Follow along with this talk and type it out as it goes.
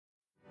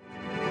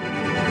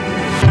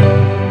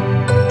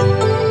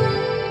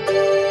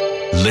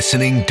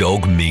Listening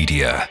Dog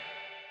Media.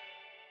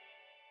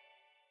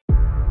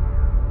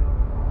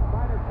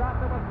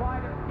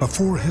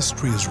 Before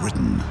history is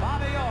written,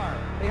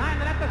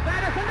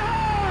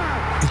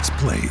 it's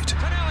played.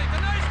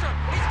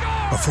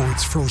 Before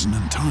it's frozen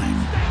in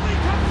time,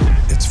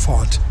 it's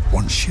fought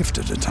one shift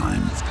at a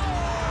time.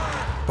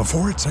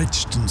 Before it's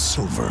etched in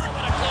silver,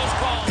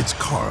 it's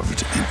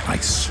carved in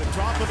ice.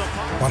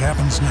 What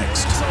happens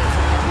next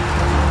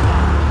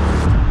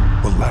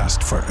will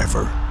last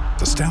forever.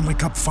 The Stanley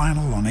Cup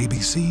Final on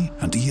ABC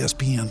and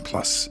ESPN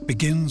Plus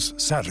begins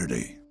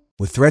Saturday.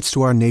 With threats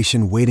to our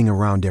nation waiting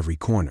around every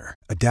corner,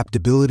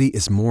 adaptability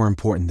is more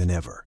important than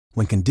ever.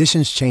 When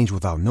conditions change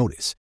without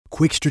notice,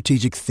 quick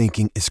strategic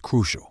thinking is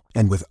crucial.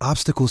 And with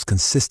obstacles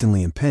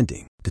consistently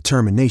impending,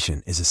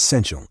 determination is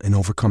essential in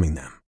overcoming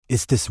them.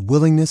 It's this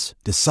willingness,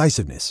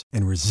 decisiveness,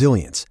 and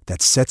resilience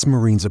that sets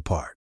Marines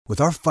apart.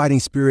 With our fighting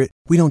spirit,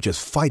 we don't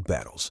just fight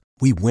battles,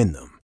 we win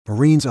them.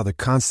 Marines are the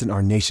constant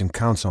our nation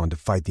counts on to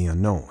fight the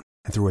unknown.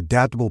 And through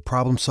adaptable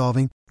problem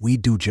solving, we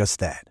do just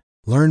that.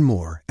 Learn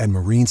more at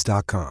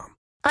marines.com.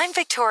 I'm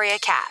Victoria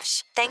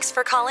Cash. Thanks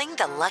for calling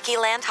the Lucky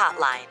Land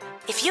Hotline.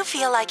 If you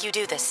feel like you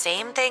do the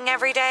same thing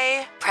every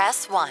day,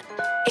 press 1.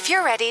 If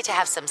you're ready to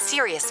have some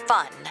serious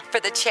fun for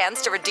the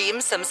chance to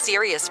redeem some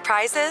serious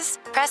prizes,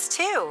 press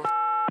 2.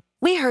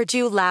 We heard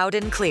you loud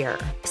and clear.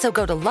 So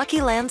go to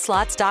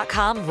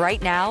LuckyLandSlots.com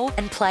right now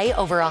and play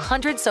over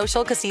 100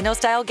 social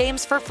casino-style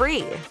games for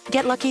free.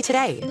 Get lucky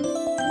today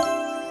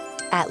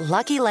at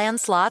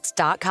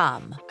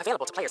LuckyLandSlots.com.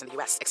 Available to players in the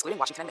U.S., excluding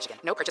Washington and Michigan.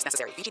 No purchase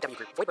necessary. VGW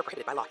Group. Void where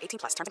prohibited by law.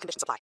 18+. Terms and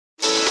conditions apply.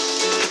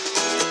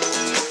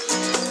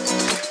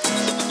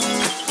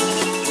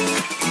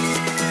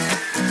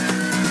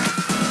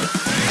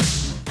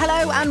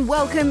 Hello and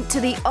welcome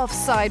to the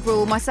Offside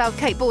Rule. Myself,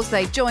 Kate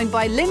Borsley, joined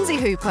by Lindsay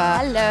Hooper.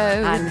 Hello.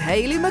 And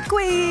Hayley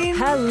McQueen.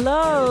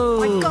 Hello.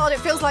 My God, it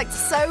feels like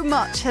so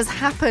much has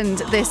happened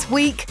this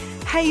week.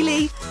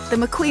 Hayley, the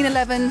McQueen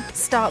 11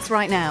 starts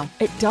right now.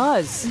 It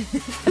does.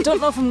 I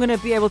don't know if I'm going to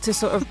be able to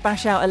sort of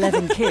bash out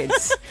 11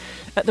 kids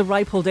at the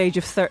ripe old age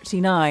of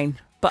 39,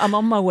 but I'm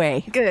on my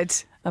way. Good.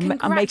 I'm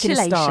making a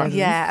start.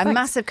 Yeah, a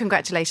massive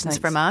congratulations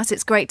from us.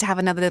 It's great to have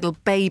another little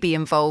baby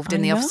involved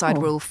in the Offside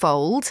Rule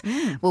fold.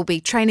 We'll be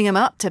training them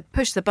up to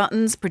push the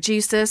buttons,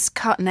 produce us,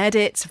 cut and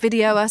edit,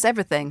 video us,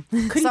 everything.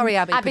 Sorry,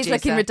 Abby, Abby's producer.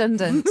 looking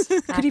redundant.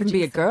 Could even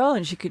be a girl,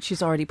 and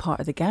she's already part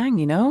of the gang,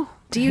 you know?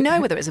 Do you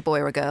know whether it's a boy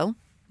or a girl?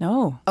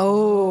 No.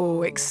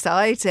 Oh,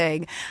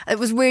 exciting. It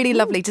was really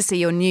lovely to see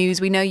your news.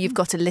 We know you've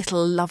got a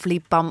little lovely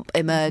bump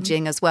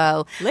emerging as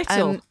well.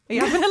 Little? Are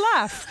you having a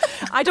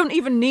laugh? I don't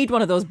even need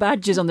one of those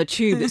badges on the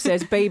tube that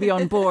says baby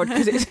on board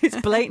because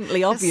it's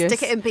blatantly obvious.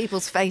 Stick it in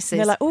people's faces. And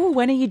they're like, oh,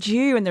 when are you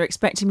due? And they're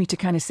expecting me to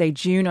kind of say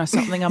June or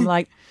something. I'm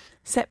like,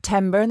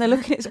 September, and they're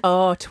looking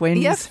at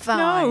twins. You're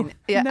fine. No,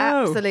 You're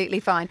no. absolutely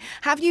fine.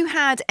 Have you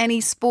had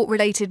any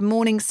sport-related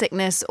morning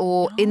sickness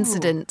or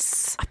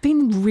incidents? I've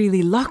been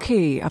really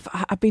lucky.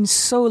 I've been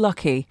so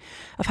lucky.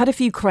 I've had a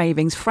few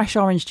cravings, fresh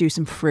orange juice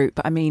and fruit,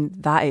 but I mean,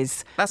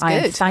 that's I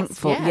am good.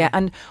 thankful. Yeah. Yeah,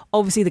 and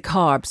obviously the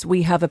carbs.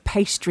 We have a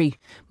pastry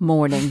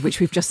morning, which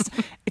we've just,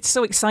 it's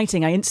so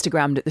exciting. I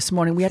Instagrammed it this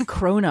morning. We had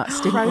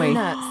cronuts, didn't we?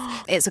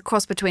 Cronuts. It's a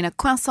cross between a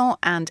croissant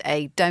and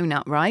a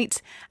donut,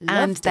 right?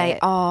 And Loved they it.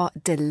 are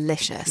delicious.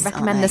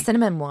 Recommend aren't the they?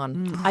 cinnamon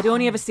one. I'd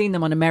only ever seen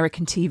them on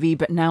American TV,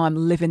 but now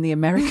I'm living the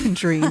American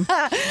dream.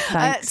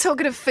 Thanks.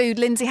 Talking of food,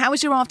 Lindsay, how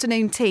was your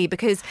afternoon tea?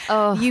 Because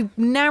you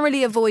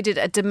narrowly avoided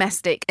a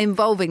domestic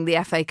involving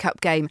the FA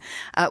Cup game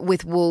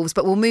with Wolves,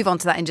 but we'll move on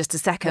to that in just a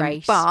second.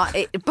 Great.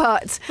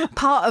 But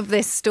part of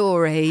this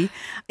story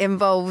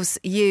involves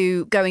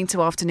you going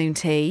to afternoon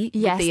tea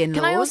with the in-laws.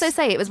 Can I also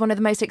say it was one of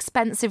the most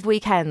expensive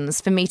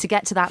weekends for me to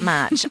get to that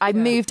match. I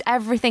moved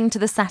everything to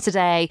the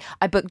Saturday.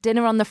 I booked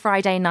dinner on the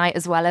Friday night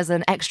as well as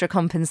an extra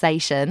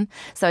compensation.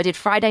 So I did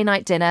Friday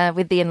night dinner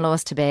with the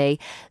in-laws to be.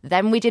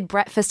 Then we did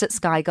breakfast at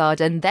Sky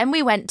Garden. Then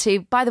we went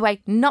to, by the way,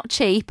 not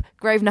cheap,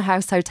 Grosvenor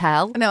House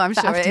Hotel. No, I'm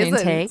for sure it afternoon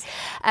isn't.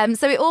 tea.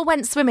 So it all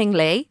went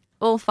swimmingly.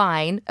 All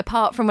fine,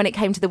 apart from when it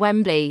came to the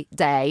Wembley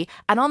day.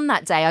 And on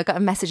that day, I got a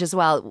message as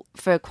well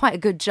for quite a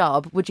good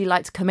job. Would you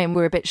like to come in?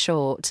 We're a bit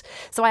short.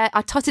 So I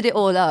totted it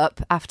all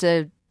up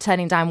after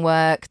turning down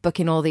work,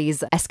 booking all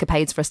these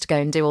escapades for us to go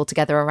and do all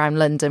together around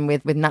London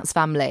with Nat's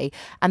family,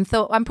 and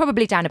thought I'm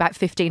probably down about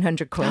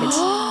 1,500 quid.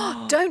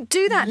 Don't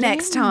do that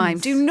next time.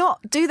 Do not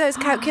do those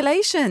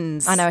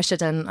calculations. I know I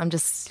shouldn't. I'm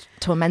just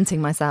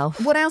tormenting myself.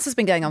 What else has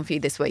been going on for you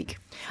this week?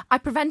 I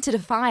prevented a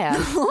fire.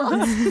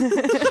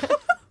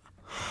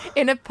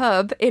 In a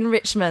pub in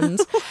Richmond.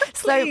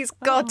 Please,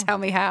 God, tell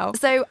me how.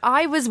 So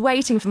I was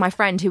waiting for my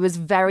friend who was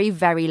very,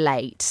 very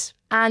late,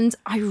 and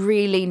I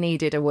really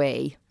needed a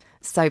wee.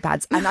 So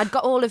bad. And I'd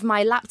got all of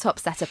my laptop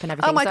set up and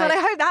everything. Oh my God, I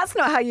hope that's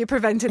not how you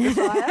prevented the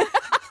fire.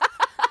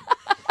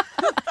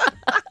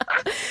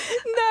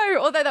 No,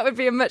 although like that would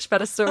be a much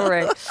better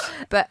story.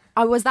 But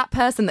I was that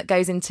person that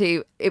goes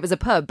into, it was a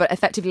pub, but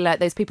effectively like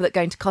those people that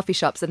go into coffee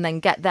shops and then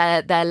get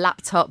their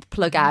laptop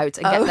plug out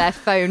and get their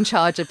phone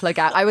charger plug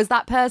out. I was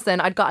that person.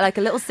 I'd got like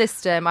a little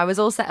system. I was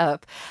all set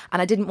up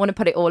and I didn't want to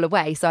put it all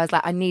away. So I was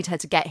like, I need her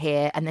to get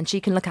here and then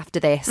she can look after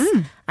this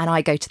and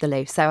I go to the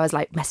loo. So I was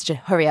like, message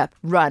her, hurry up,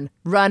 run.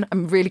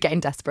 I'm really getting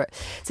desperate.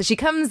 So she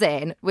comes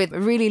in with a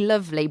really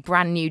lovely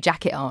brand new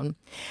jacket on.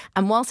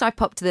 And whilst I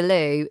popped to the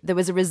loo, there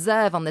was a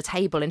reserve on the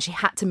table and she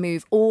had to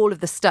move all of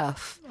the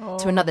stuff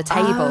to another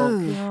table.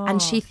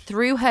 And she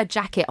threw her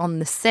jacket on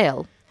the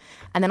sill.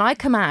 And then I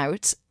come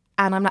out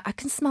and I'm like, I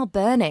can smell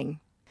burning.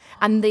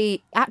 And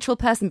the actual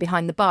person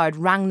behind the bar had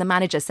rang the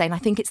manager saying, I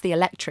think it's the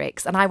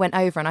electrics. And I went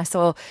over and I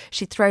saw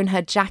she'd thrown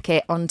her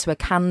jacket onto a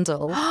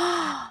candle.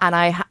 And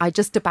I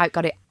just about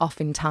got it off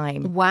in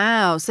time.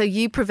 Wow. So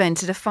you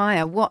prevented a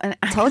fire. What an...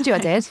 Told you I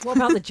did. What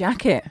about the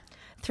jacket?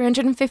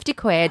 350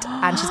 quid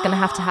and she's going to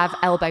have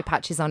elbow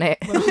patches on it.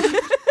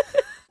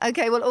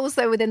 Okay, well,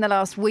 also within the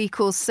last week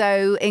or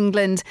so,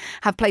 England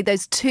have played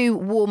those 2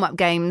 warm-up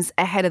games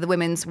ahead of the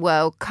Women's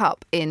World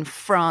Cup in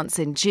France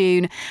in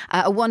June.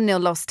 A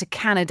 1-0 loss to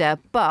Canada,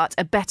 but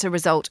a better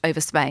result over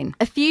Spain.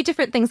 A few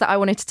different things that I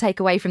wanted to take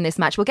away from this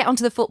match. We'll get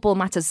onto the football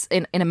matters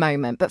in a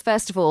moment. But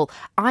first of all,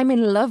 I'm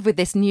in love with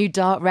this new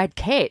dark red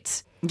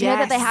kit. Do you know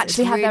that they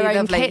actually have their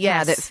own kit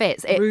now that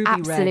fits? It's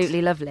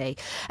absolutely lovely.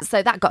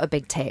 So that got a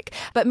big tick.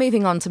 But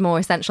moving on to more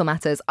essential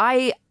matters,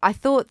 I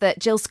thought that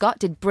Jill Scott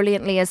did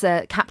brilliantly as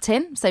a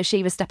captain. So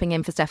she was stepping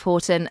in for Steph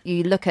Houghton.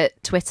 You look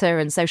at Twitter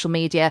and social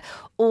media,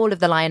 all of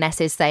the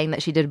Lionesses saying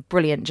that she did a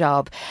brilliant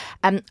job.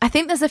 I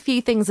think there's a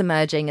few things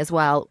emerging as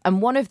well.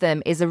 And one of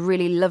them is a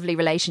really lovely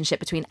relationship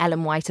between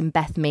Ellen White and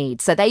Beth Mead.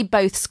 So they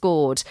both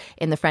scored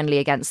in the friendly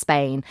against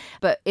Spain.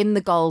 But in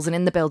the goals and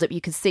in the build-up,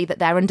 you could see that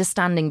their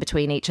understanding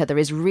between each other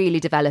is really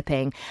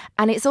developing.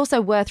 And it's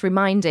also worth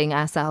reminding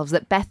ourselves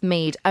that Beth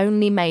Mead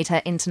only made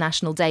her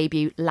international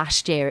debut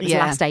last year. It was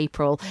last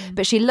April.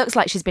 But she looks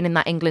like she's been in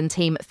that England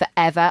team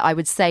forever. I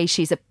would say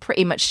she's a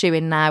pretty much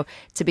shoo-in now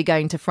to be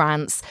going to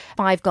France.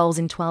 5 goals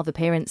in 12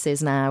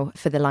 appearances now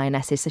for the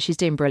Lionesses. So she's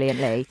doing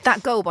brilliantly.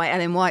 That goal by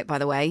Ellen White, by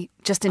the way,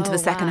 just into the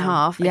second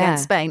half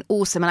against Spain.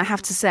 Awesome. And I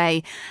have to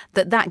say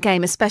that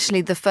game,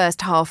 especially the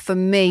first half, for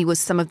me was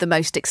some of the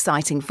most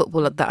exciting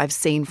football that I've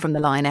seen from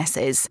the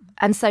Lionesses.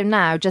 And so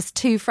now just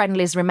 2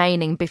 friendlies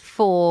remaining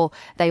before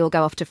they all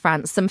go off to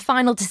France. Some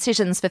final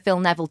decisions for Phil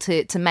Neville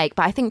to make.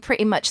 But I think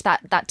pretty much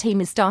that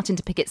team is starting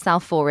to pick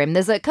itself for him.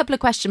 There's a couple of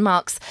question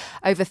marks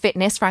over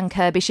fitness. Fran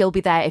Kirby, she'll be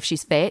there if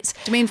she's fit.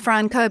 Do you mean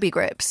Fran Kirby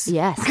grips?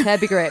 Yes,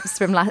 Kirby grips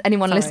from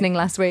anyone listening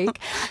last week.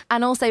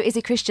 And also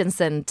Izzy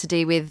Christensen to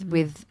do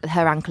with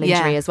her ankle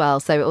injury as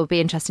well. So it will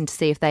be interesting to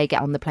see if they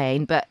get on the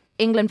plane. But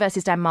England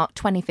versus Denmark,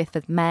 25th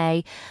of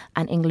May,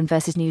 and England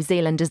versus New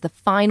Zealand is the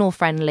final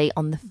friendly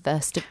on the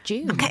 1st of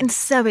June. I'm getting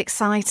so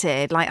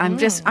excited. Like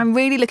I'm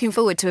really looking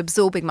forward to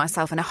absorbing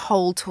myself in a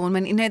whole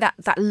tournament. You know,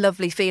 that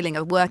lovely feeling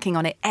of working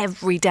on it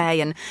every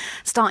day and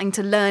starting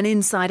to learn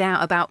inside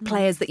out about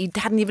players that you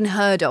hadn't even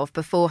heard of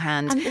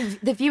beforehand. And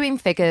the viewing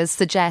figures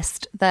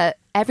suggest that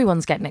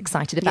everyone's getting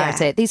excited about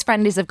it. These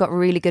friendlies have got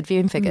really good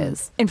viewing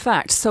figures. In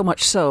fact, so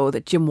much so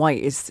that Jim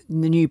White is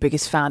the new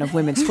biggest fan of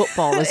women's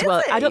football as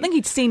well. I don't think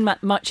he'd seen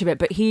much of it,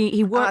 but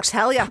he works.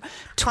 I'll tell you,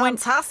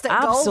 fantastic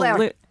goal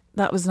there.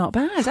 That was not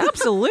bad.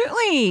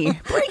 Absolutely.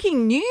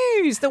 Breaking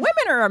news. The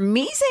women are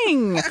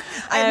amazing.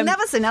 I've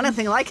never seen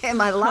anything like it in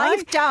my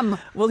life. Damn.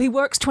 Well, he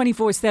works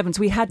 24/7.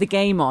 So we had the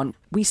game on.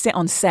 We sit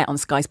on set on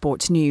Sky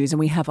Sports News and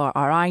we have our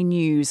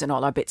iNews and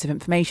all our bits of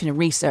information and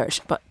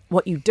research. But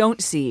what you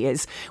don't see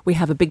is we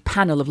have a big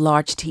panel of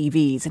large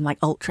TVs and like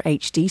Ultra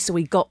HD. So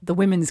we got the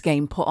women's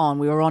game put on.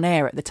 We were on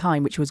air at the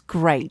time, which was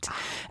great.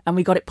 And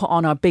we got it put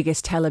on our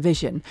biggest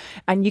television.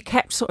 And you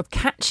kept sort of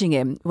catching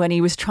him when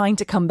he was trying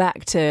to come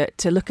back to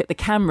look at the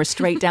camera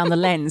straight down the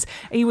lens.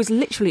 He was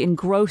literally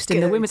engrossed in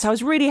the women. So I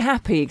was really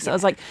happy because I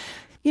was like,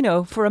 you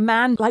know, for a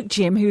man like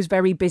Jim, who's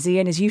very busy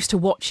and is used to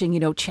watching, you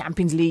know,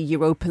 Champions League,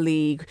 Europa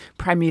League,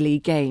 Premier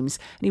League games.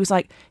 And he was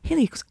like,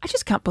 Hilly, I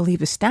just can't believe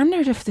the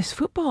standard of this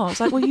football. I was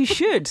like, well, you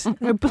should.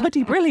 They're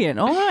bloody brilliant.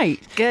 All right.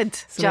 Good.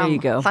 So there you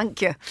go. Thank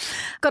you.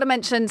 Got to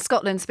mention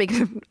Scotland,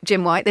 speaking of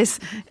Jim White, this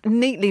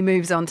neatly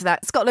moves on to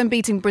that. Scotland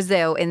beating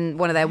Brazil in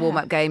one of their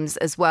warm-up games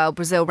as well.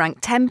 Brazil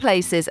ranked 10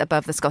 places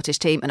above the Scottish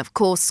team. And of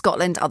course,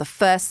 Scotland are the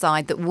first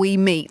side that we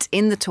meet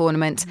in the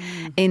tournament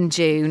in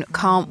June.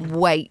 Can't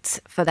wait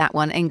for that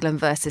one. England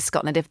versus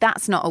Scotland. If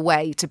that's not a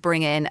way to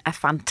bring in a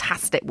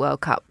fantastic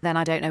World Cup, then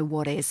I don't know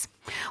what is.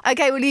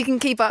 Okay, well, you can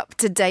keep up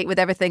to date with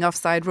everything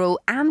Offside Rule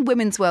and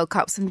Women's World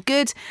Cup. Some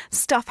good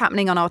stuff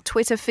happening on our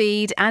Twitter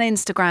feed and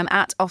Instagram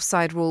at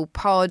Offside Rule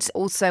Pod,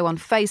 also on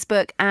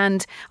Facebook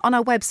and on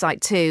our website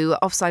too,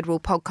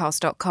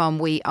 offsiderulepodcast.com.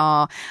 We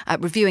are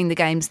reviewing the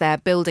games there,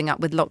 building up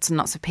with lots and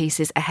lots of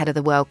pieces ahead of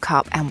the World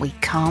Cup, and we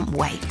can't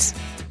wait.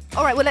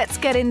 All right, well, let's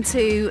get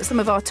into some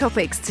of our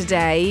topics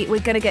today.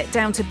 We're going to get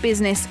down to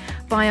business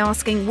by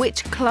asking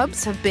which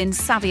clubs have been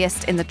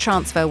savviest in the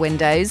transfer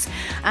windows,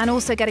 and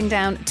also getting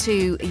down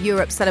to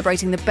Europe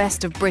celebrating the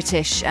best of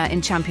British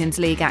in Champions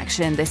League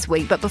action this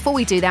week. But before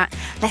we do that,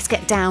 let's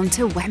get down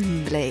to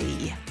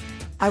Wembley.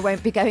 I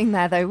won't be going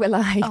there though, will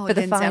I? Oh, for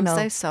the Lindsay, final.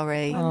 I'm so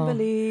sorry.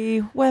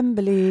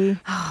 Wembley.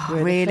 Oh,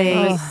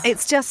 really?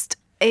 It's just,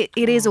 it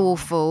is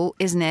awful,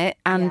 isn't it?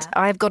 And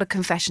I've got a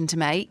confession to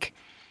make.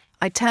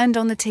 I turned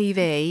on the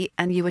TV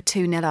and you were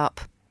 2-0 up.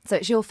 So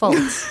it's your fault.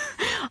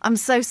 I'm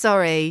so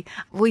sorry.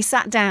 We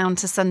sat down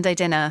to Sunday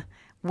dinner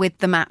with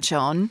the match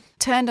on,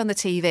 turned on the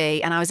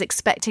TV, and I was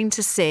expecting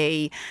to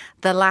see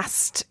the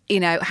last,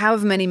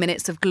 however many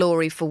minutes of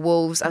glory for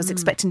Wolves. I was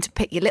expecting to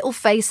pick your little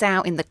face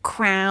out in the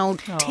crowd,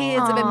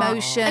 tears of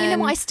emotion. And you know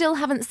what I still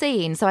haven't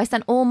seen? So I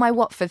sent all my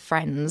Watford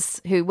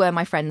friends, who were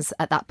my friends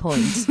at that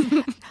point,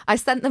 I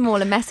sent them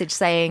all a message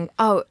saying,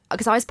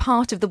 because I was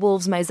part of the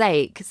Wolves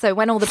mosaic. So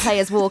when all the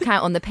players walk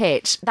out on the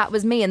pitch, that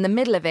was me in the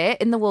middle of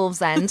it, in the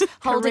Wolves end,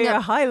 holding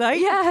up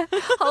highlight. Yeah,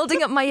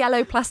 holding up my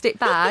yellow plastic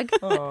bag.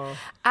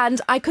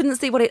 And I couldn't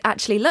see what it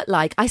actually looked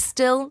like. I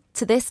still,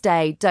 to this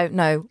day, don't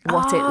know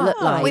what it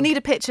looked like. We need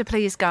a picture,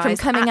 please, guys. From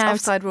coming out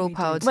Offside Rule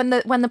Pod. When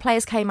the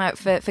players came out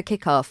for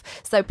kick-off.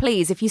 So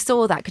please, if you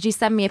saw that, could you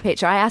send me a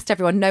picture? I asked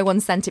everyone, no one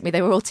sent it me.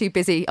 They were all too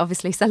busy,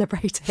 obviously,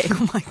 celebrating.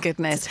 Oh, my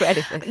goodness.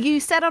 You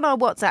said on our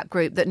WhatsApp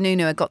group that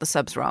Nuno had got the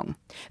subs wrong.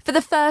 For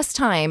the first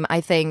time,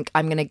 I think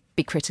I'm going to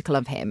be critical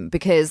of him,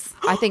 because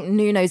I think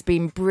Nuno's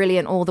been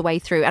brilliant all the way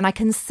through. And I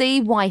can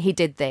see why he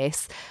did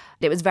this.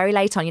 It was very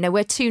late on.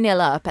 We're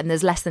 2-0 up and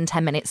there's less than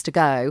 10 minutes to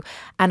go.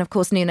 And of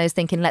course, Nuno's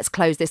thinking, let's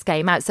close this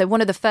game out. So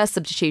one of the first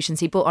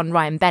substitutions, he brought on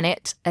Ryan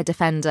Bennett, a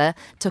defender,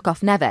 took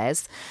off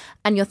Neves.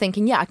 And you're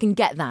thinking, yeah, I can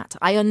get that.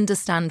 I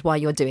understand why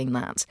you're doing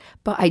that.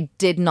 But I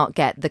did not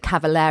get the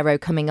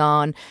Cavallero coming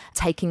on,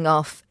 taking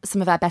off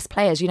some of our best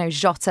players,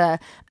 Jota,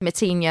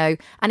 Moutinho.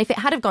 And if it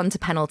had have gone to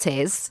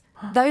penalties,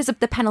 those are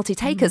the penalty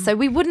takers. So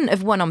we wouldn't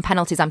have won on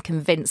penalties, I'm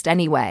convinced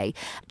anyway.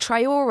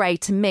 Traore,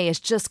 to me, has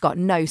just got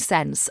no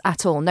sense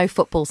at all, no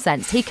football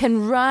sense. He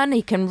can run,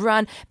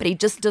 but he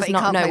just does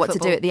not know what to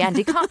do at the end.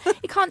 He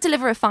can't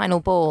deliver a final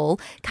ball.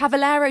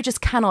 Cavallero just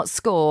cannot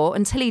score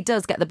until he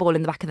does get the ball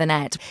in the back of the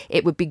net.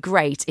 It would be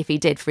great if he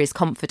did for his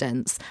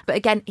confidence. But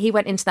again, he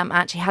went into that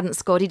match, he hadn't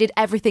scored. He did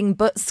everything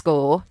but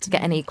score to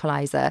get an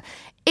equaliser.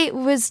 It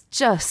was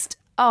just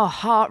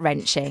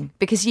heart-wrenching,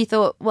 because you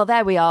thought, well,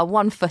 there we are,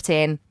 1 foot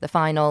in the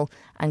final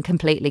and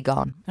completely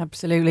gone.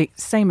 Absolutely.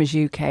 Same as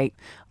you, Kate.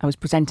 I was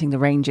presenting the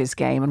Rangers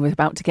game and was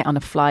about to get on a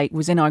flight,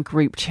 was in our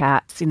group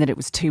chat, seen that it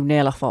was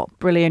 2-0. I thought,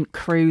 brilliant,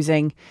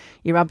 cruising,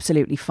 you're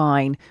absolutely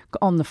fine.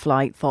 Got on the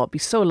flight, thought it'd be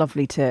so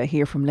lovely to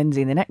hear from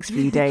Lindsay in the next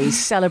few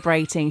days,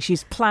 celebrating.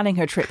 She's planning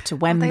her trip to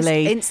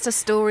Wembley. Those Insta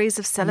stories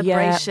of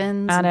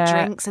celebrations and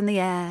drinks in the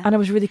air. And I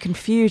was really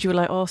confused. You were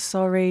like, oh,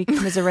 sorry,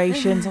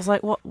 commiserations. I was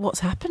like,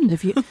 what's happened?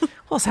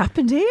 What's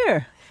happened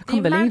here? I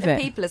couldn't believe it. The amount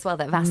of people as well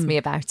that have asked me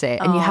about it,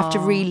 and you have to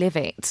relive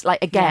it,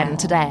 again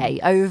today,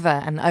 over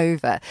and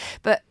over.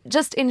 But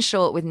just in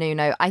short with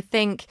Nuno, I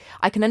think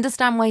I can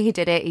understand why he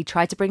did it. He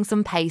tried to bring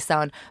some pace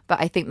on, but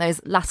I think those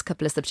last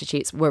couple of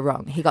substitutes were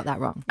wrong. He got that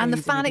wrong. And the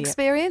fan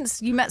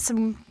experience, you met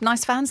some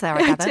nice fans there, I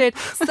gather. I did.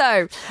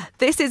 So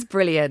this is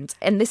brilliant.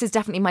 And this is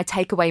definitely my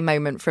takeaway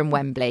moment from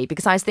Wembley,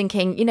 because I was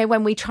thinking,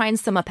 when we try and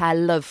sum up our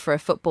love for a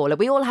footballer,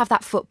 we all have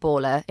that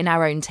footballer in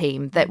our own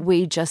team that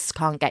we just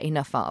can't get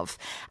enough of.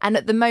 And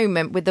at the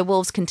moment, with the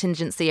Wolves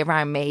contingency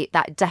around me,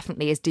 that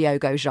definitely is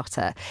Diogo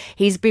Jota.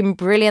 He's been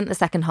brilliant the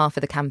second half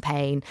of the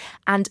campaign,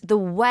 and the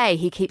way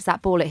he keeps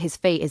that ball at his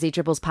feet as he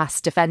dribbles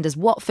past defenders,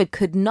 Watford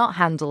could not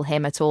handle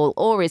him at all,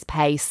 or his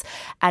pace,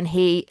 and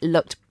he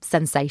looked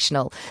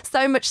sensational.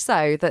 So much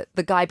so that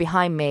the guy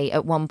behind me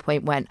at one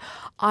point went,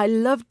 I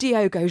love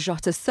Diogo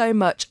Jota so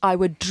much I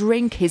would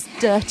drink his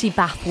dirty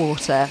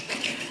bathwater.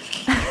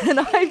 And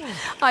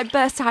I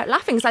burst out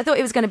laughing, because I thought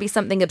it was going to be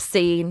something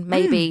obscene,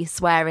 maybe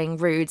swearing,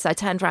 rude. So I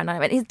turned around and I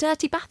went, his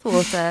dirty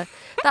bathwater.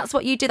 That's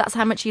what you do. That's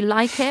how much you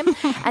like him.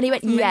 And he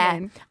went,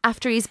 yeah.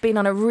 After he's been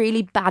on a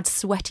really bad,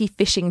 sweaty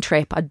fishing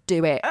trip, I'd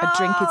do it. I'd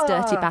drink his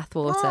dirty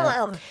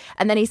bathwater.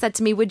 And then he said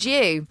to me, would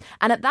you?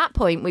 And at that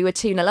point, we were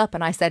 2-0 up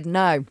and I said,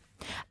 no.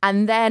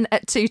 And then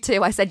at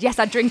 2-2, I said, yes,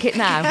 I'd drink it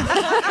now.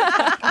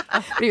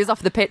 But he was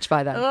off the pitch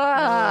by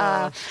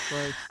then.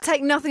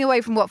 Take nothing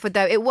away from Watford,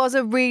 though. It was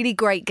a really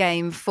great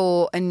game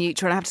for a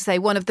neutral. I have to say,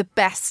 one of the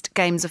best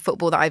games of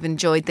football that I've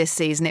enjoyed this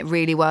season. It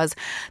really was.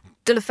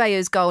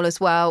 Deulofeu's goal as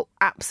well,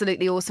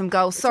 absolutely awesome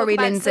goal. Sorry,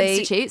 Lindsay.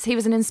 Substitutes. He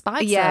was an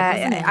inspired sub,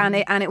 wasn't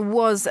he? And it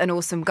was an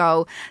awesome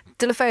goal.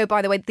 Deulofeu,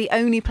 by the way, the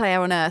only player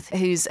on earth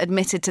who's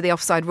admitted to the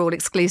offside rule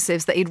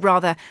exclusives that he'd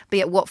rather be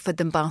at Watford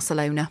than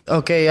Barcelona.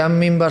 Okay,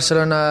 I'm in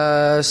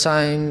Barcelona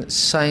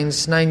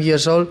since 9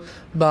 years old,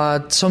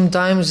 but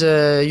sometimes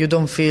you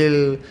don't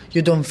feel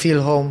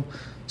home.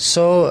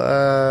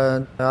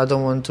 So I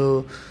don't want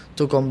to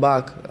come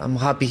back. I'm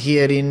happy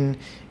here in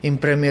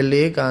Premier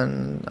League,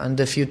 and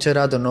the future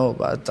I don't know,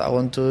 but I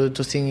want to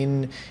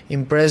think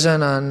in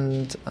present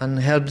and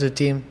help the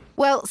team.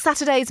 Well,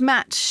 Saturday's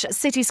match,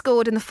 City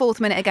scored in the 4th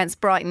minute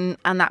against Brighton,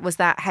 and that was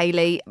that,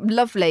 Hayley.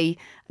 Lovely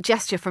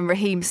gesture from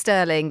Raheem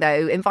Sterling,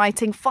 though,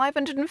 inviting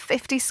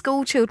 550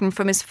 school children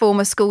from his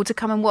former school to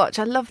come and watch.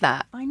 I love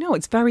that. I know,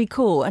 it's very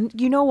cool. And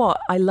you know what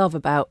I love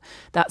about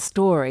that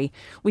story?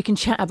 We can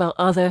chat about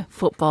other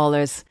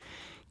footballers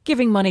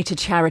giving money to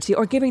charity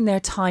or giving their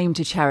time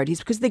to charities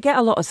because they get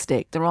a lot of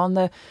stick. They're on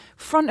the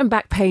front and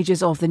back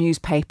pages of the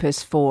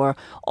newspapers for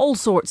all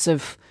sorts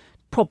of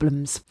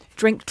problems.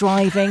 Drink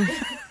driving,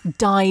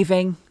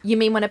 diving. You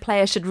mean when a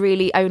player should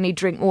really only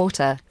drink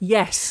water?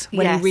 Yes,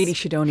 when he really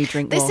should only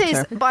drink water.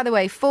 This is, by the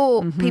way,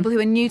 for people who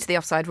are new to the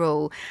offside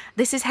rule,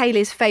 this is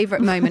Hayley's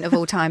favourite moment of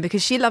all time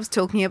because she loves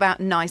talking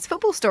about nice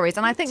football stories.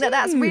 And I think that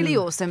that's really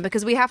awesome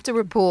because we have to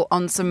report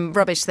on some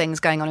rubbish things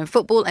going on in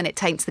football and it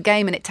taints the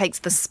game and it takes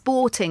the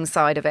sporting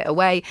side of it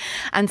away.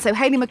 And so,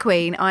 Hayley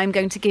McQueen, I'm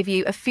going to give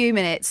you a few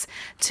minutes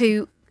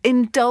to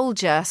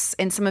indulge us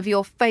in some of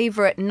your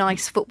favourite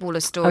nice footballer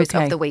stories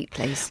of the week,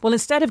 please. Well,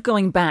 instead of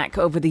going back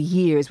over the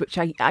years, which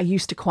I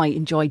used to quite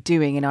enjoy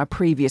doing in our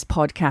previous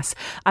podcasts,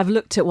 I've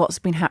looked at what's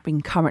been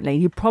happening currently.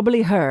 You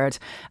probably heard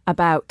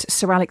about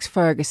Sir Alex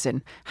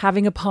Ferguson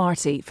having a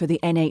party for the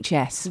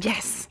NHS.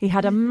 Yes. He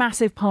had a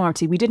massive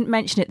party. We didn't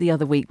mention it the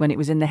other week when it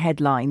was in the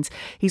headlines.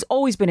 He's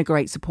always been a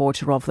great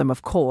supporter of them,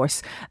 of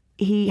course.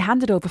 He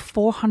handed over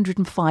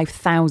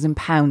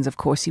 £405,000. Of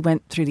course, he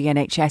went through the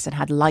NHS and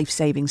had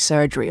life-saving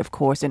surgery, of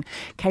course, and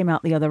came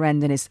out the other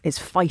end and is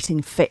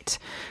fighting fit.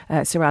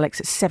 Sir Alex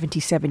at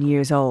 77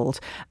 years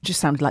old. Just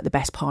sounded like the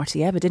best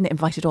party ever, didn't it?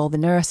 Invited all the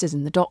nurses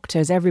and the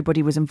doctors.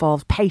 Everybody was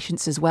involved.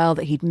 Patients as well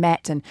that he'd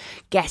met and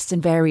guests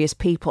and various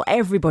people.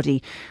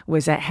 Everybody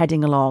was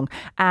heading along.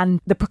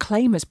 And the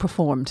Proclaimers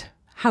performed.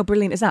 How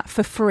brilliant is that?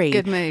 For free.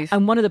 Good move.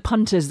 And one of the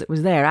punters that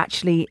was there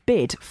actually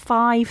bid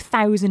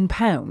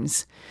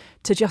 £5,000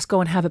 to just go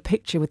and have a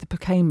picture with the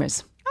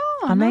Proclaimers.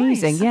 Oh,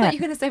 amazing! Nice. Yeah. I thought you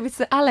were going to say with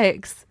Sir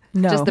Alex.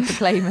 No. Just the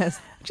Proclaimers.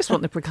 Just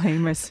want the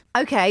Proclaimers.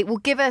 OK, well,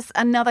 give us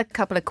another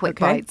couple of quick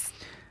bites.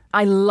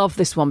 I love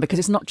this one because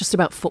it's not just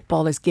about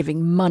footballers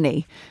giving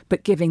money,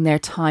 but giving their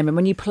time. And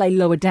when you play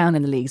lower down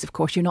in the leagues, of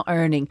course, you're not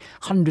earning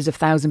hundreds of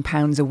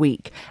 £1,000s a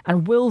week.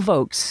 And Will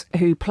Vokes,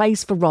 who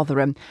plays for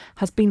Rotherham,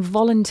 has been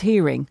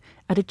volunteering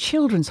at a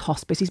children's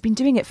hospice. He's been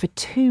doing it for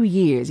 2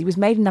 years. He was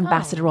made an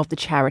ambassador of the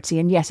charity.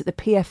 And yes, at the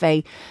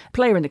PFA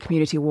Player in the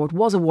Community Award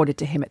was awarded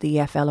to him at the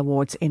EFL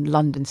Awards in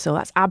London. So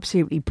that's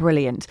absolutely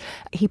brilliant.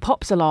 He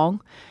pops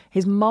along.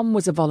 His mum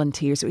was a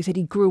volunteer, so he said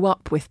he grew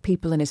up with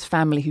people in his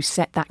family who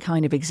set that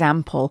kind of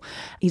example.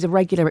 He's a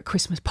regular at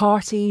Christmas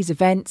parties,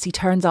 events. He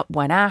turns up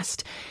when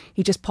asked.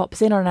 He just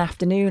pops in on an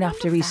afternoon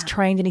after he's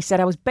trained, and he said,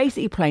 I was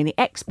basically playing the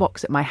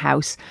Xbox at my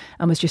house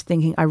and was just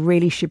thinking I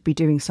really should be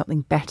doing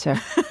something better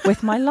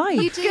with my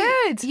life.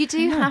 You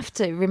do have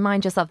to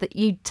remind yourself that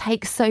you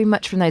take so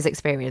much from those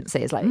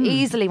experiences. Like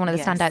easily one of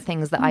the standout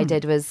things that I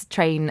did was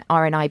train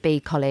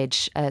RNIB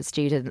college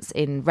students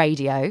in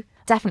radio.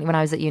 Definitely when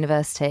I was at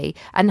university.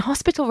 And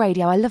hospital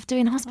radio, I love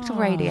doing hospital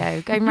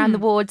radio, going around the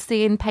ward,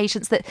 seeing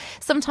patients that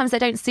sometimes they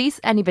don't see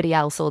anybody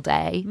else all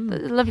day.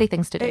 Lovely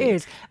things to do. It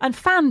is. And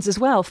fans as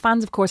well.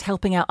 Fans, of course,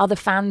 helping out other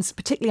fans,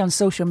 particularly on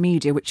social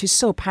media, which is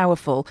so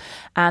powerful.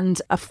 And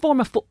a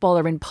former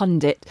footballer and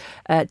pundit,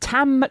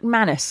 Tam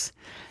McManus,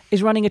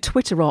 is running a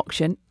Twitter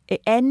auction.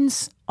 It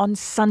ends on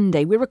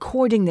Sunday. We're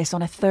recording this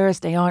on a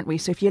Thursday, aren't we?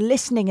 So if you're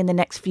listening in the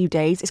next few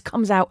days, it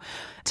comes out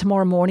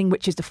tomorrow morning,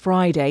 which is the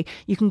Friday.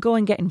 You can go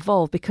and get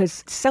involved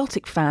because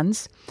Celtic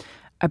fans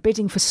are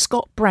bidding for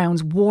Scott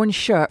Brown's worn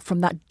shirt from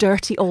that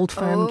dirty Old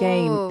Firm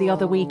game the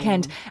other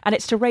weekend. And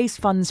it's to raise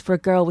funds for a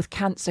girl with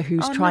cancer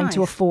who's trying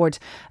to afford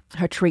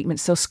her treatment.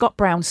 So Scott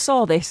Brown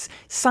saw this,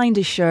 signed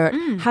his shirt,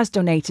 has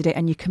donated it,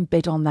 and you can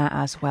bid on that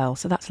as well.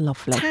 So that's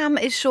lovely. Tam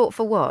is short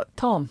for what?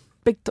 Tom.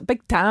 Big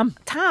Tam.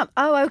 Tam.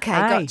 Oh, OK.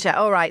 Aye. Gotcha.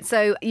 All right.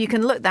 So you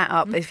can look that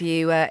up if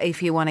you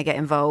want to get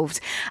involved.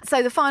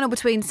 So the final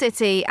between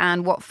City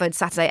and Watford,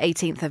 Saturday,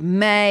 18th of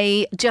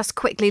May. Just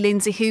quickly,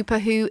 Lindsay Hooper,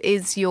 who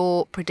is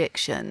your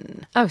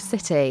prediction? Oh,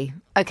 City.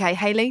 OK,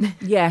 Hayley?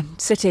 Yeah,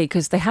 City,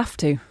 because they have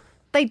to.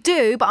 They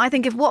do, but I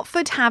think if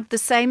Watford have the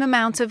same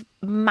amount of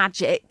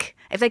magic,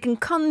 if they can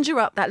conjure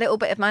up that little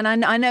bit of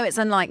magic, I know it's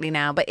unlikely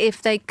now, but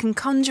if they can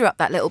conjure up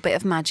that little bit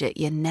of magic,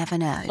 you never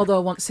know. Although I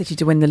want City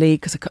to win the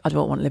league because I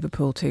don't want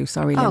Liverpool to.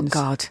 Sorry, Linz. Oh,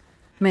 God.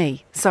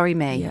 Me. Sorry,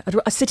 me. Yeah.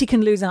 A City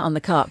can lose out on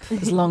the cup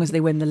as long as they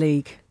win the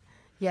league.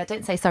 Yeah,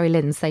 don't say sorry,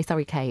 Lynn. Say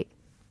sorry, Kate.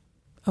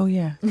 Oh,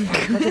 yeah.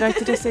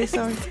 Did I say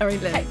sorry? Sorry,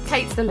 Lynn.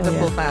 Kate's the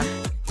Liverpool fan.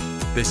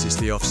 This is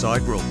the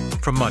Offside Rule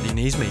from Muddy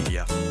Knees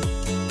Media.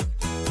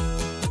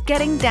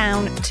 Getting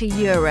down to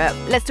Europe,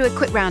 let's do a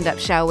quick roundup,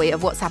 shall we,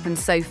 of what's happened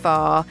so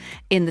far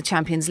in the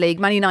Champions League.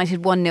 Man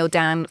United 1-0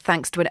 down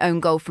thanks to an own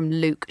goal from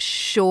Luke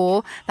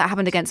Shaw. That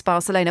happened against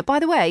Barcelona. By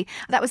the way,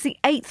 that was the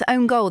 8th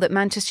own goal that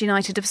Manchester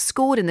United have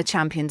scored in the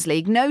Champions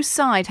League. No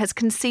side has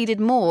conceded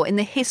more in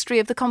the history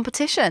of the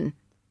competition.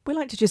 We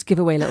like to just give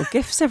away little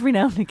gifts every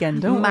now and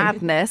again, don't we?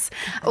 Madness.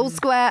 All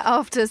square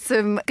after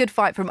some good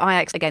fight from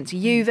Ajax against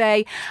Juve.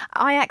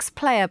 Ajax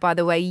player, by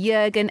the way,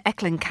 Jurgen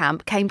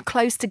Eklenkamp, came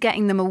close to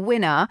getting them a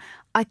winner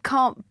I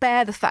can't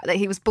bear the fact that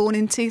he was born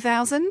in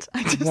 2000.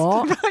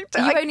 What?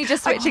 Are you only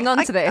just switching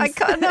on to this?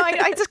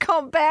 I just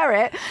can't bear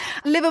it.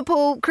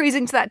 Liverpool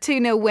cruising to that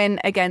 2-0 win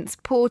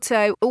against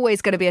Porto.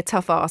 Always going to be a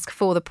tough ask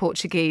for the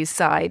Portuguese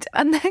side.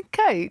 And their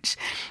coach,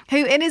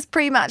 who in his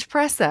pre-match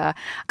presser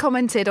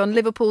commented on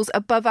Liverpool's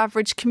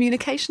above-average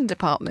communication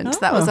department.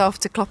 That was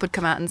after Klopp had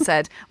come out and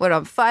said, we're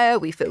on fire,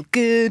 we feel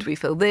good, we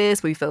feel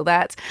this, we feel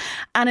that.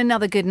 And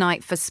another good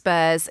night for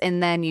Spurs in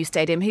their new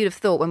stadium. Who'd have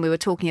thought when we were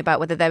talking about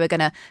whether they were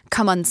going to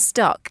come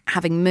unstuck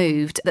having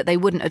moved that they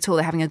wouldn't at all.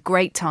 They're having a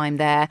great time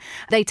there.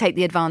 They take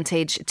the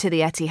advantage to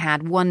the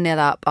Etihad, 1-0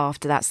 up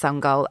after that Son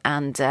goal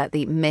and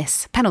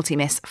the penalty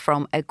miss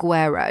from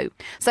Aguero.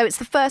 So it's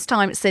the first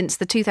time since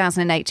the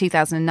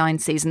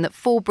 2008-2009 season that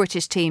 4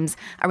 British teams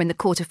are in the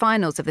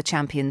quarterfinals of the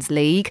Champions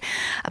League.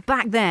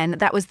 Back then,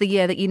 that was the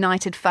year that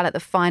United fell at the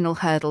final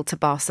hurdle to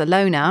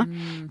Barcelona.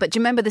 But do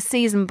you remember the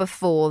season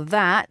before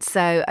that?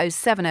 So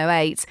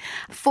 07-08,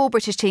 4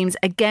 British teams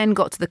again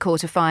got to the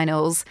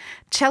quarterfinals.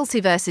 Chelsea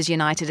versus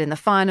United in the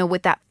final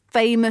with that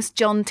famous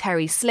John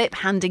Terry slip,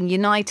 handing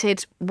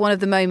United one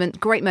of the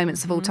great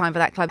moments of all time for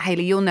that club.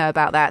 Hayley, you'll know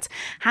about that.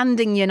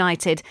 Handing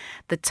United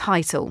the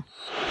title.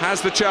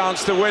 Has the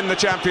chance to win the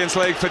Champions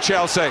League for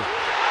Chelsea.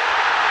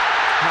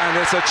 And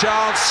it's a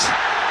chance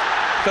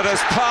that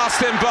has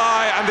passed him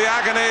by, and the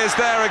agony is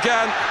there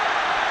again.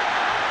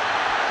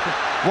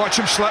 Watch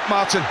him slip,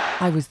 Martin.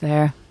 I was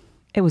there.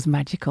 It was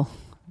magical.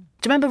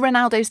 Do you remember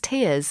Ronaldo's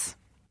tears?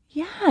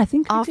 Yeah, I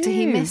think after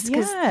he missed,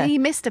 because he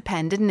missed a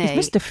pen, didn't he? He's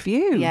missed a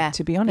few,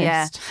 to be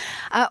honest.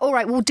 Yeah. All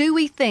right, well, do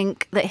we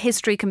think that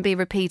history can be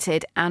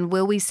repeated, and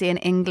will we see an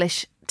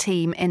English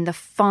team in the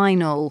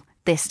final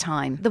this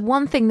time? The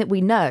one thing that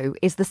we know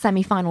is the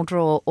semi-final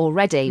draw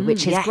already,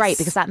 which is great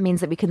because that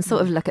means that we can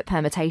sort of look at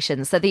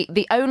permutations. So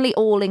the only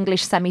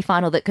all-English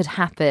semi-final that could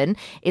happen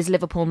is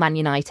Liverpool-Man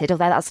United,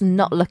 although that's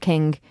not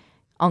looking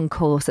on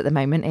course at the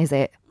moment, is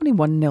it? Only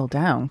 1-0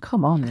 down.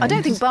 Come on. I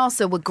don't think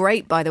Barca were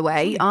great, by the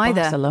way,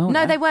 either. Barcelona.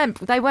 No,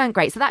 they weren't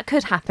great. So that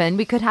could happen.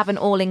 We could have an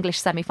all-English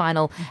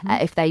semi-final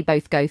if they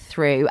both go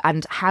through.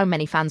 And how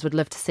many fans would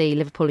love to see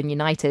Liverpool and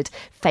United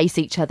face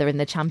each other in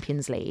the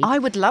Champions League? I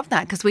would love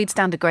that because we'd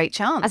stand a great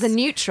chance. As a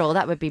neutral,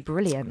 that would be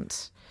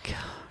brilliant. God.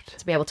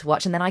 To be able to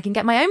watch, and then I can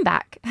get my own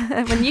back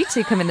when you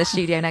two come in the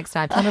studio next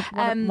time.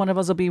 One of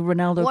us will be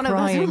Ronaldo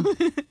crying.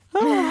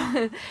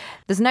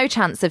 There's no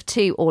chance of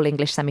 2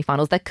 all-English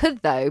semi-finals. There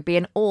could, though, be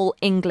an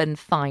all-England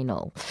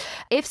final.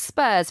 If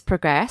Spurs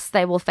progress,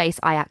 they will face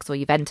Ajax or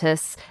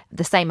Juventus.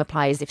 The same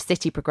applies if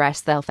City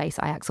progress, they'll face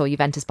Ajax or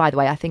Juventus. By the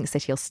way, I think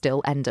City will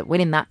still end up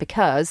winning that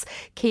because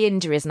key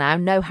injuries now,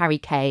 no Harry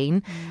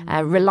Kane,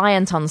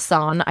 reliant on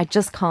Son. I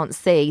just can't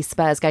see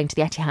Spurs going to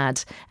the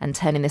Etihad and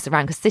turning this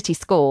around because City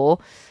score.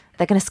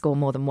 They're going to score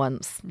more than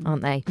once,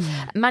 aren't they?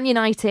 Man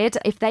United,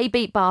 if they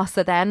beat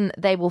Barca, then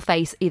they will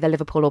face either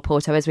Liverpool or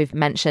Porto, as we've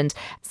mentioned.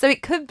 So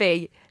it could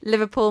be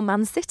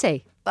Liverpool-Man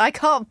City. I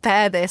can't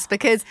bear this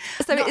because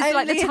so it's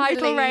like the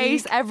title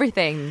race,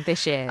 everything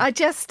this year.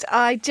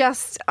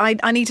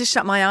 I need to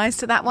shut my eyes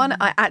to that one.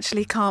 I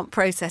actually can't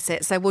process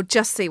it. So we'll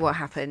just see what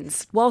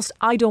happens. Whilst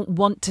I don't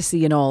want to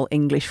see an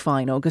all-English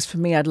final, because for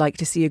me I'd like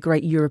to see a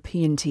great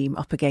European team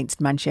up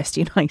against Manchester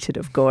United,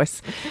 of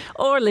course,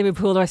 or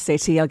Liverpool or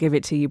City, I'll give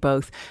it to you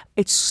both.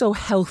 It's so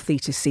healthy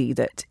to see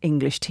that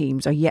English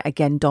teams are yet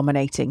again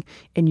dominating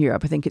in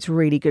Europe. I think it's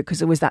really good because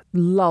there was that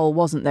lull,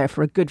 wasn't there,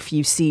 for a good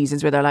few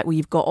seasons where they're like, well,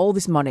 you've got all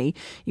this money,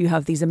 you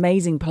have these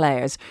amazing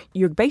players,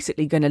 you're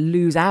basically going to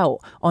lose out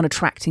on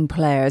attracting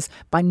players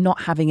by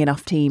not having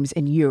enough teams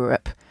in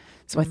Europe.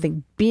 So I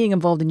think being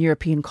involved in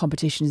European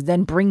competitions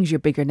then brings your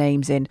bigger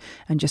names in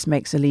and just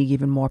makes the league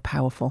even more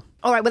powerful.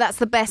 All right, well, that's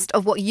the best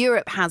of what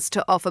Europe has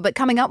to offer. But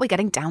coming up, we're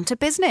getting down to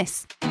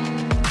business.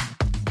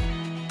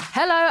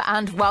 Hello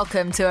and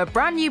welcome to a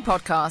brand new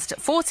podcast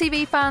for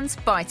TV fans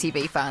by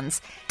TV fans,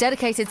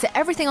 dedicated to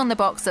everything on the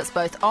box that's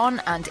both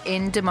on and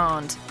in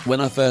demand. When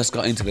I first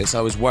got into this,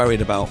 I was worried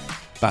about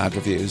bad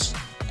reviews.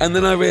 And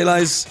then I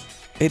realised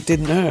it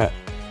didn't hurt.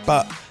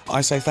 But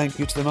I say thank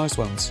you to the nice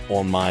ones.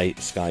 On my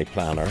Sky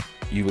Planner,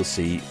 you will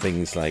see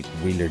things like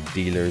wheeler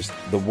dealers,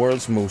 the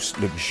world's most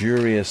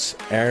luxurious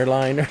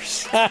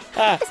airliners.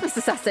 It's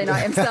Mr. Saturday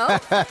Night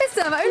himself. It's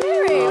Emma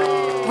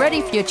O'Leary.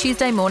 Ready for your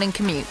Tuesday morning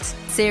commute.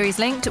 Series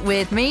linked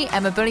with me,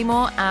 Emma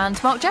Bullymore,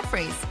 and Mark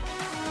Jeffries.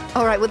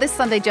 All right, well, this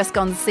Sunday just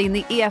gone seen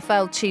the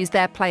EFL choose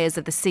their players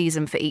of the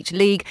season for each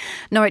league.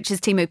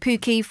 Norwich's Timo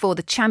Pukki for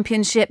the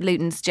Championship,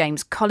 Luton's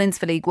James Collins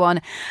for League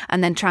One,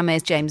 and then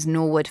Tranmere's James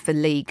Norwood for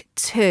League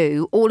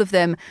Two. All of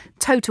them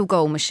total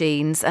goal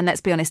machines. And let's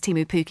be honest,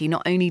 Timo Pukki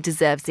not only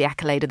deserves the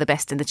accolade of the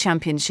best in the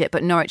Championship,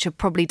 but Norwich have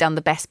probably done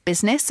the best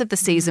business of the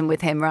season with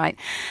him, right?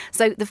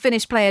 So the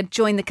Finnish player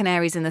joined the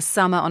Canaries in the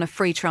summer on a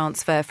free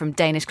transfer from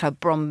Danish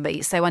club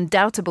Brøndby. So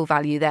undoubtable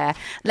value there.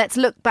 Let's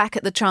look back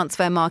at the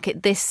transfer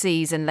market this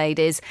season,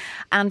 ladies,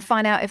 and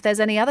find out if there's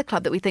any other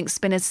club that we think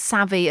spin as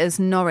savvy as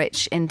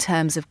Norwich in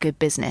terms of good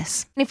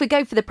business. And if we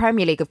go for the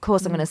Premier League, of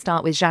course, I'm going to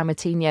start with João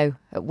Moutinho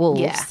at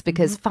Wolves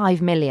because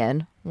 5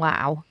 million.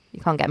 Wow.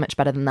 You can't get much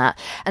better than that.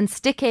 And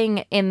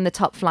sticking in the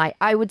top flight,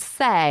 I would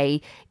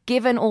say,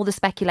 given all the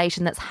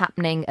speculation that's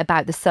happening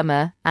about the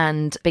summer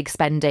and big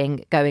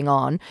spending going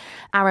on,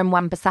 Aaron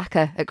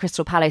Wan-Bissaka at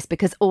Crystal Palace,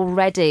 because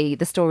already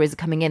the stories are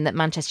coming in that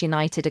Manchester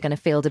United are going to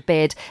field a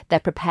bid. They're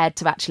prepared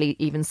to actually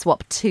even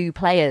swap 2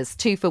 players,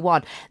 2 for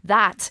 1.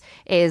 That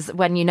is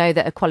when you know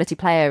that a quality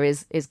player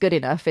is good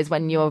enough, is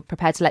when you're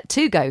prepared to let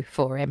 2 go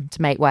for him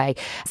to make way.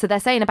 So they're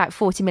saying about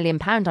 £40 million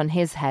on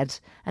his head,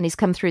 and he's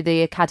come through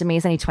the academy,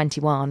 he's only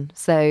 21.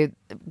 So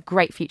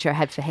great future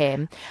ahead for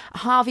him.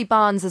 Harvey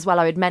Barnes as well,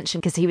 I would mention,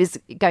 because he was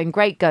going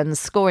great guns,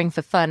 scoring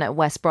for fun at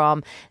West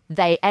Brom.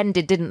 They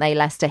ended, didn't they,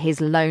 Leicester,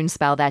 his loan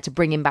spell there to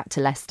bring him back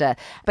to Leicester.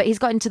 But he's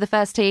got into the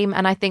first team,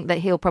 and I think that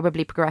he'll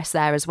probably progress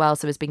there as well,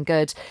 so it's been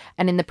good.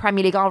 And in the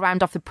Premier League, I'll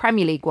round off the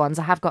Premier League ones.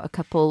 I have got a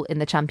couple in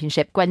the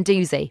Championship.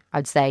 Guendouzi,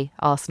 I'd say,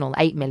 Arsenal,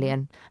 8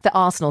 million. For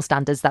Arsenal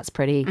standards, that's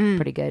pretty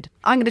good.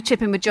 I'm going to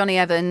chip in with Johnny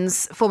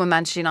Evans, former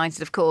Manchester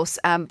United, of course.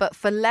 But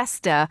for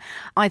Leicester,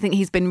 I think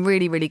he's been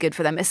really, really good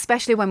for them,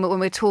 especially when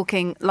we're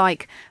talking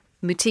like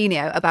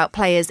Moutinho about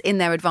players in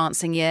their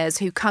advancing years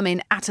who come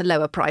in at a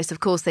lower price. Of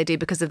course they do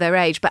because of their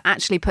age, but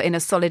actually put in a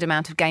solid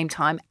amount of game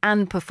time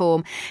and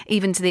perform,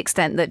 even to the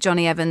extent that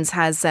Johnny Evans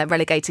has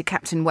relegated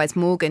captain Wes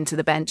Morgan to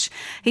the bench.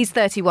 He's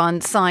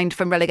 31, signed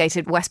from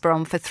relegated West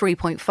Brom for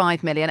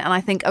 3.5 million, and I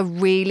think a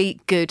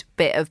really good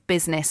bit of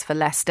business for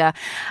Leicester.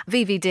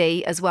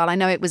 VVD as well. I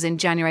know it was in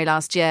January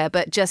last year,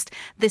 but just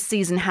this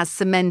season has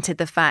cemented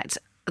the fact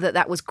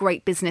that was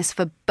great business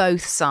for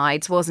both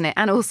sides, wasn't it?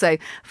 And also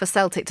for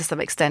Celtic to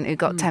some extent, who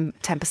got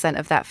 10%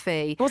 of that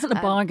fee. It wasn't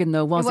a bargain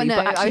though, was well, he? No,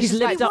 but actually he's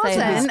lived up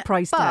to his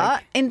price tag.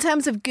 But in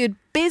terms of good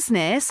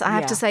business, I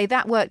have to say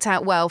that worked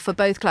out well for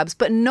both clubs,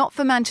 but not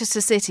for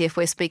Manchester City if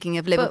we're speaking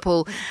of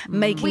Liverpool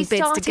making bids to get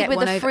one over. We started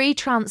with a free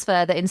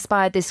transfer that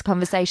inspired this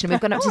conversation. We've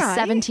gone up to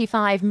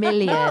 75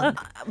 million.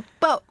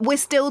 But we're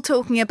still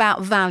talking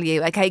about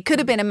value, okay? Could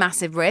have been a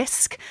massive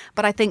risk,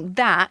 but I think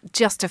that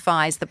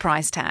justifies the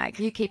price tag.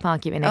 You keep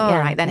arguing it. All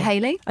right then,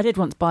 Hayley? I did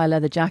once buy a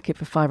leather jacket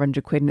for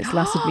 500 quid and it's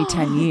lasted me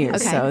 10 years.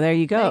 Okay. So there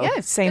you go.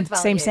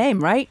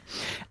 Same, right?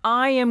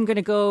 I am going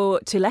to go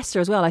to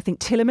Leicester as well. I think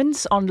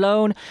Tielemans on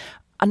loan.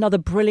 Another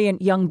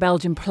brilliant young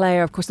Belgian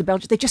player. Of course, the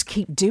Belgians, they just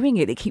keep doing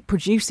it. They keep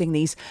producing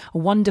these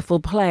wonderful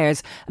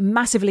players,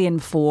 massively in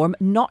form,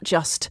 not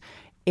just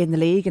in the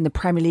league, in the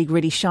Premier League,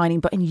 really shining,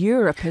 but in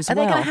Europe as well.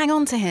 Are they going to hang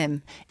on to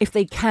him? If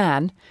they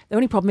can. The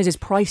only problem is his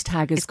price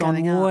tag has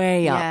gone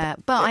way up. Yeah,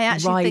 but I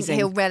actually think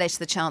he'll relish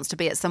the chance to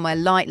be at somewhere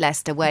like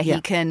Leicester where he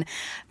can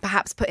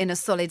perhaps put in a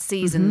solid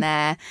season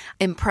there,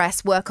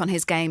 impress, work on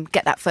his game,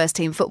 get that first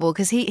team football,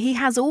 because he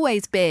has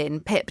always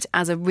been pipped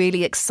as a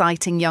really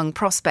exciting young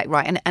prospect,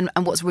 right? And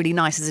what's really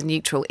nice as a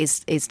neutral is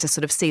to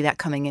sort of see that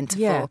coming into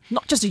fore.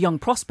 Not just a young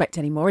prospect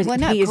anymore, is it?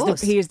 No,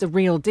 he is the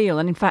real deal.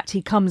 And in fact,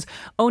 he comes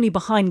only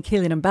behind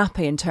Kylian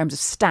Mbappe in terms of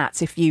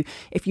stats. If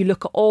you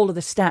look at all of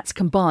the stats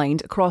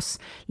combined across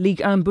Ligue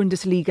 1,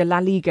 Bundesliga, La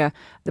Liga,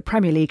 the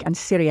Premier League and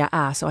Serie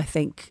A. So I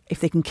think if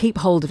they can keep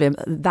hold of him,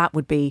 that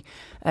would be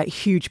a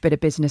huge bit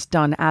of business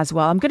done as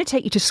well. I'm going to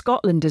take you to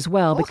Scotland as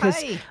well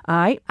because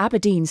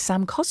Aberdeen,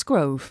 Sam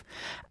Cosgrove.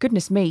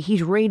 Goodness me,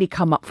 he's really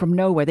come up from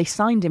nowhere. They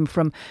signed him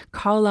from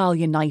Carlisle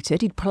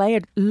United. He'd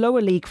played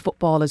lower league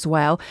football as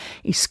well.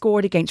 He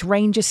scored against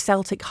Rangers,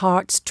 Celtic,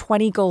 Hearts,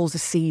 20 goals a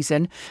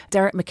season.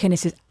 Derek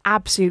McInnes is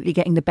absolutely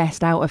getting the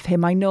best out of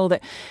him. I know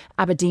that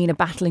Aberdeen are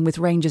battling with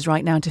Rangers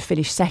right now to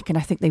finish second. I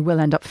think they will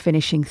end up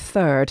finishing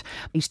third.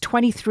 He's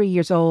 23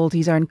 years old.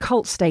 He's earned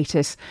cult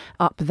status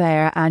up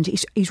there and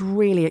he's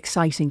really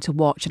exciting to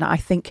watch. And I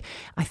think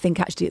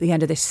actually at the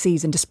end of this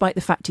season, despite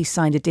the fact he's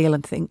signed a deal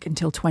and think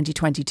until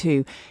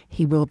 2022,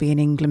 he will be in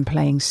England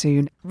playing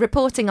soon.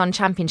 Reporting on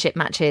Championship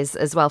matches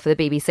as well for the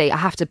BBC, I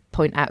have to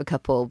point out a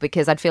couple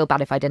because I'd feel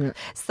bad if I didn't.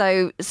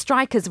 So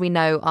strikers we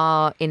know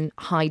are in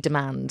high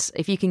demand.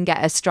 If you can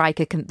get a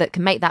striker that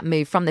can make that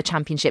move from the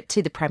Championship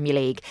to the Premier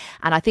League,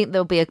 and I think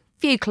there'll be a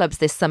few clubs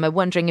this summer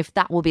wondering if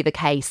that will be the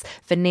case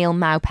for Neil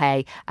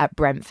Maupay at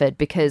Brentford,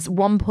 because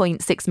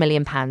 £1.6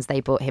 million they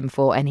bought him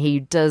for, and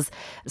he does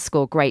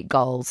score great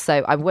goals.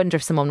 So I wonder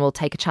if someone will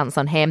take a chance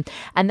on him.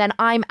 And then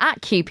I'm at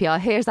QPR.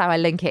 Here's how I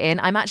link it in.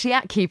 I'm actually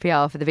at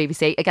QPR for the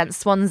BBC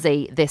against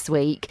Swansea this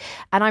week,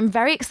 and I'm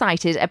very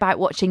excited about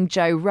watching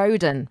Joe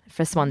Rodon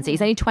for Swansea.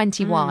 He's only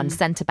 21,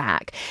 centre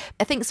back.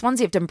 I think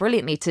Swansea have done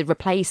brilliantly to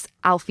replace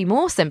Alfie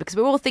Mawson, because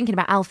we're all thinking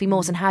about Alfie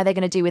Mawson, how they're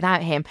going to do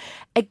without him.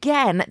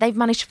 Again, they've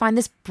managed to find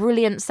this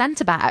brilliant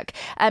centre-back.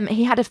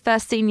 He had a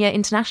first senior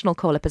international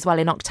call-up as well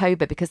in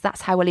October, because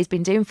that's how well he's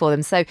been doing for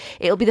them. So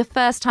it'll be the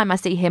first time I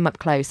see him up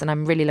close, and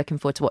I'm really looking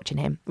forward to watching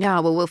him. Yeah,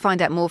 well, we'll find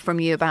out more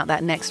from you about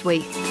that next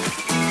week.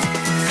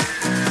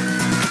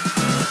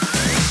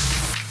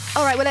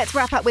 All right, well, let's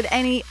wrap up with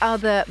any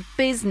other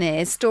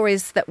business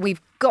stories that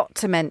we've got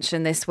to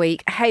mention this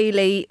week,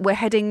 Hayley, we're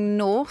heading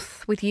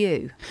north with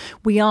you.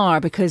 We are,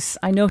 because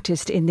I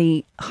noticed in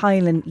the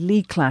Highland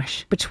League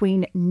clash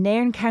between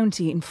Nairn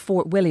County and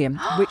Fort William,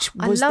 which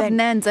was I love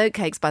Nairn's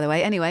oatcakes, by the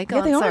way. Anyway, go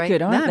on, they sorry. are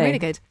good, aren't they? Really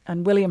good.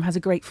 And William has a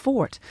great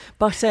fort.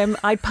 But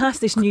I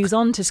passed this news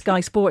on to Sky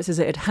Sports as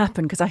it had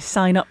happened, because I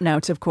sign up now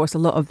to, of course, a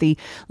lot of the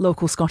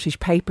local Scottish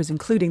papers,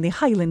 including the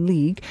Highland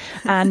League.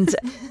 And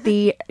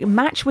the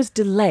match was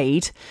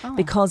delayed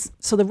because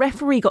the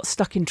referee got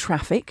stuck in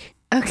traffic.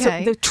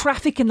 Okay. So the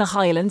traffic in the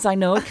Highlands, I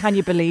know, can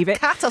you believe it?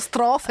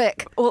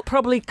 Catastrophic. Well,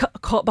 probably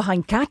caught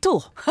behind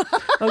cattle.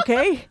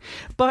 Okay.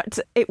 But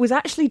it was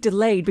actually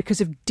delayed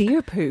because of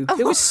deer poo.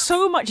 There was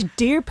so much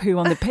deer poo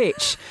on the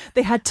pitch.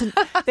 They had to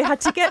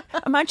get,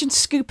 imagine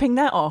scooping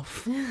that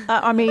off.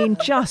 I mean,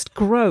 just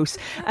gross.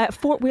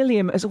 Fort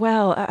William as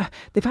well.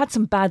 They've had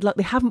some bad luck.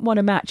 They haven't won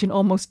a match in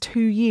almost 2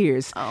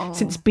 years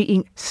since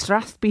beating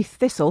Strathspey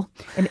Thistle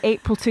in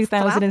April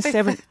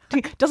 2007.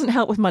 Doesn't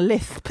help with my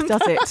lisp,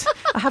 does it?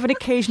 I have an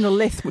occasional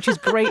lisp, which is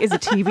great as a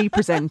TV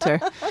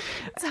presenter.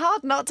 It's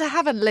hard not to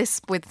have a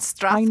lisp with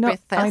Strathspey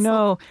Thistle. I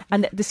know.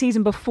 And the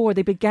season before,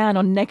 they began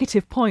on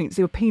negative points.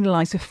 They were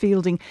penalised for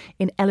fielding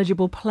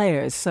ineligible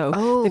players.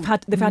 So they've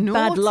had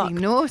bad luck.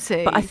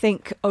 Naughty. But I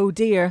think, oh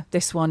dear,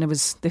 this one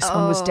was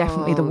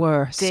definitely the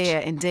worst.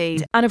 Dear,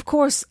 indeed. And of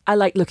course, I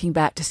like looking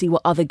back to see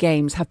what other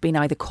games have been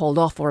either called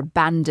off or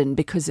abandoned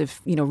because of,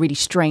 really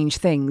strange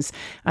things.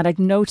 And I'd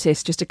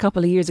noticed just a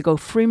couple of years ago,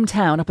 Frome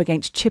Town up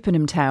against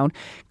Chippenham Town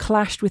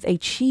clashed with a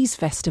cheese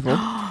festival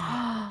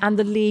and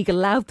the league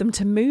allowed them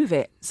to move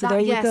it. So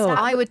there you go.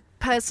 I would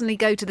personally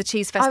go to the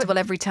cheese festival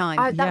every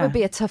time. That would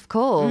be a tough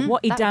call.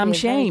 What a damn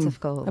shame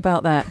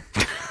about that.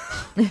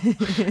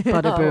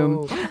 Bada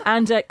boom.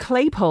 And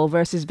Claypole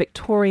versus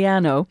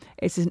Victoriano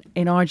is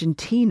in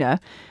Argentina.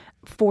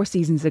 4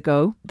 seasons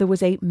ago, there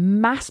was a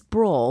mass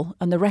brawl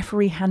and the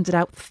referee handed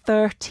out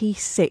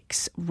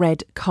 36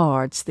 red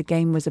cards. The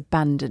game was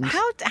abandoned.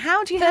 How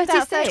do you have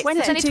that? 36?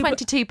 There's only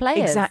 22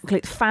 players.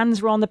 Exactly.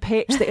 Fans were on the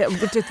pitch.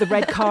 The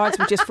red cards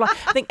were just flying.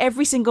 I think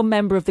every single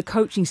member of the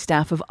coaching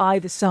staff of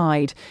either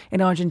side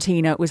in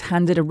Argentina was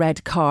handed a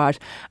red card.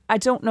 I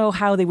don't know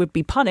how they would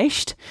be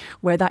punished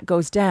where that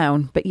goes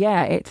down. But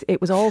yeah,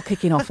 it was all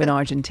kicking off in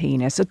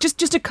Argentina. So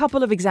just a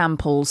couple of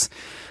examples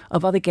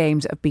of other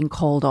games that have been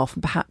called off.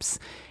 And perhaps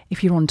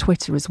if you're on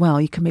Twitter as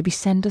well, you can maybe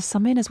send us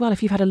some in as well.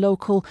 If you've had a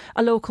local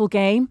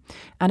game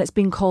and it's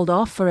been called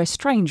off for a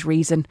strange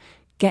reason,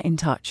 get in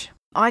touch.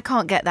 I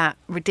can't get that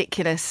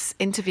ridiculous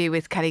interview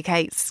with Kelly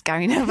Cates,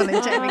 Gary Neville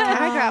and Jamie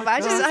Carragher. I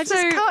just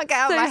can't get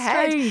out of my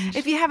head.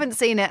 If you haven't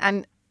seen it,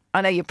 and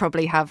I know you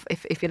probably have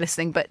if you're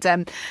listening, but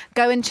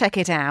go and check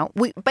it out.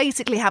 We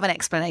basically have an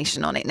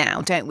explanation on it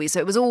now, don't we?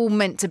 So it was all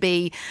meant to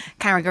be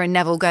Carragher and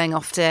Neville going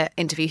off to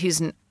interview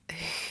Hasenhüttl.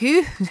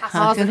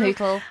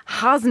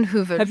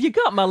 Have you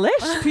got my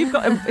list? You've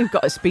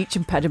got a speech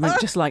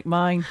impediment just like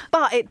mine.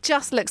 But it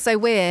just looks so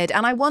weird.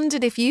 And I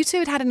wondered if you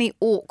two had any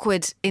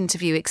awkward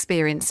interview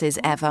experiences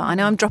ever. I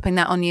know I'm dropping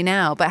that on you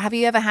now, but have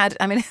you ever had,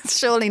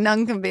 surely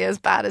none can be as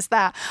bad as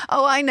that.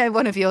 Oh, I know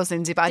one of yours,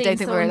 Lindsay, but I don't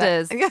think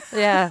Saunders. We're allowed.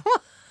 Yeah.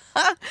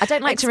 I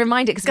don't like to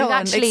remind it because we've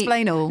actually...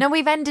 explain all. No,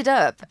 we've ended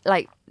up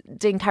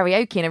doing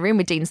karaoke in a room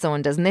with Dean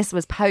Saunders, and this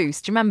was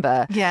post, do you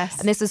remember? Yes.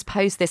 And this was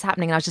post this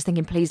happening, and I was just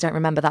thinking, please don't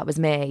remember that was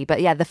me. But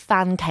yeah, the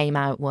fan came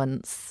out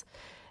once.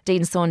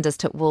 Dean Saunders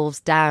took Wolves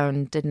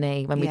down, didn't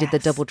he, when we did the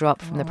double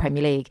drop from the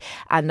Premier League.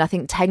 And I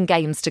think 10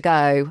 games to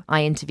go,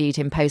 I interviewed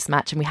him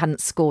post-match and we hadn't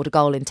scored a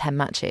goal in 10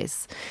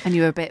 matches. And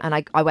you were a bit...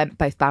 And I went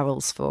both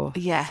barrels for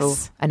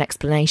an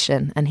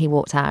explanation, and he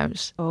walked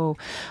out.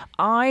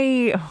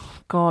 I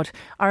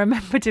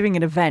remember doing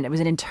an event. It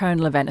was an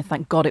internal event, and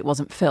thank God it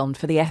wasn't filmed,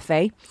 for the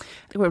FA.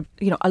 There were,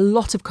 a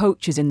lot of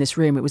coaches in this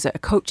room. It was a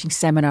coaching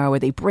seminar where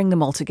they bring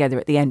them all together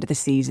at the end of the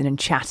season and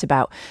chat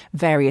about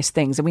various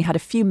things. And we had a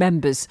few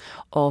members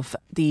of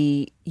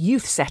the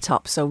youth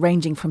setup, so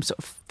ranging from sort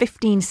of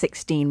 15,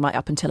 16 right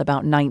up until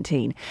about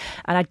 19.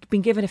 And I'd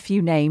been given a few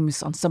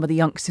names on some of the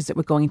youngsters that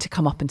were going to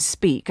come up and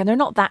speak, and they're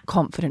not that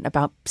confident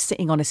about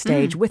sitting on a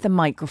stage with a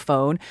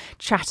microphone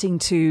chatting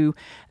to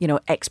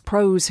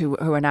ex-pros who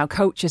are now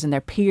coaches and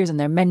their peers and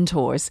their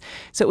mentors.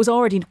 So it was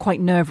already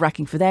quite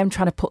nerve-wracking for them,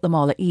 trying to put them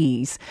all at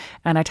ease.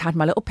 And I'd had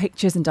my little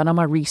pictures and done all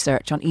my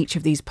research on each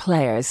of these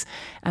players,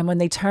 and when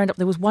they turned up,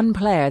 there was one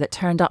player that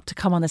turned up to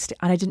come on the stage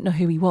and I didn't know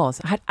who he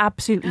was. I had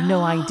absolutely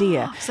no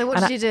idea. So what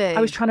did you do?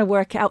 I was trying to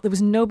work it out. There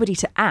was nobody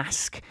to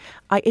ask.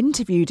 I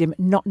interviewed him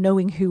not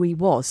knowing who he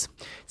was.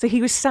 So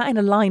he was sat in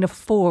a line of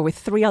 4 with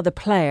 3 other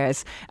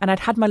players, and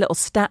I'd had my little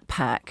stat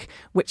pack,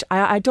 which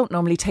I don't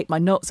normally take my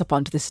notes up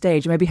onto the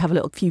stage. Maybe have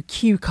a few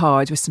cue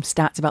cards with some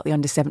stats about the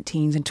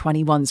under-17s and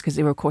 21s, because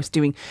they were, of course,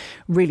 doing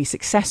really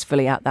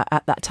successfully at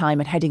that time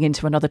and heading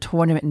into another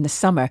tournament in the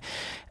summer.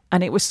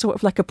 And it was sort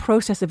of like a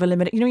process of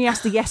eliminating. You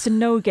asked the yes and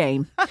no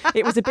game.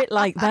 It was a bit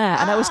like that.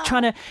 And I was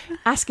trying to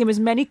ask him as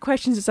many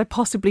questions as I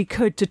possibly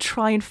could to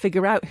try and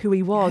figure out who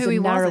he was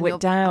and narrow it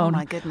down. Oh,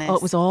 my goodness. Oh,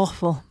 it was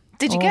awful.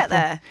 Did you get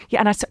there? Yeah,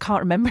 and I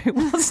can't remember who it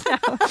was now.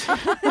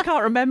 I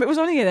can't remember. It was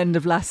only at the end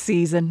of last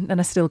season, and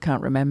I still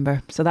can't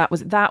remember. So that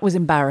was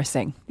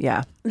embarrassing.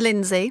 Yeah.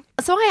 Lindsay?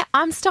 So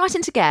I'm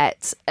starting to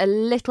get a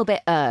little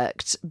bit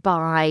irked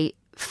by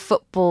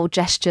football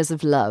gestures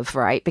of love,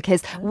 right?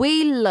 Because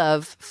we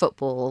love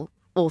football.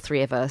 All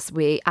three of us,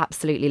 we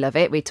absolutely love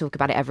it. We talk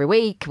about it every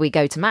week. We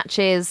go to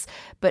matches,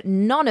 but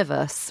none of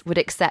us would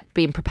accept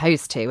being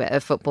proposed to at a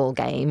football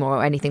game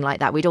or anything like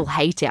that. We'd all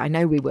hate it. I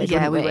know we would.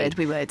 Yeah,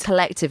 we would.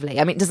 Collectively.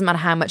 I mean, it doesn't matter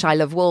how much I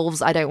love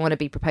Wolves. I don't want to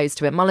be proposed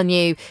to at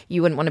Molineux.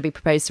 You wouldn't want to be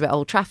proposed to at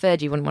Old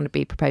Trafford. You wouldn't want to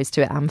be proposed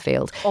to at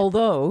Anfield.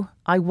 Although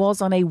I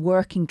was on a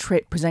working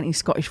trip presenting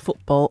Scottish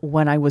football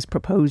when I was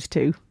proposed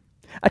to.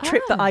 A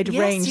trip that I'd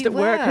arranged that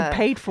work had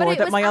paid for,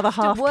 that my other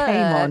half came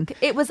on.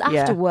 It was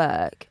after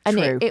work, and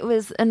it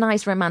was a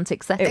nice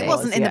romantic setting. It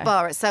wasn't in the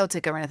bar at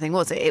Celtic or anything,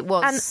 was it? It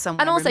was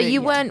somewhere. And also, removed.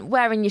 you weren't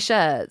wearing your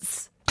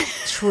shirts.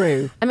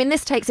 True. I mean,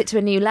 this takes it to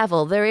a new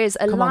level. There is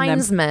a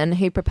linesman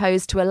who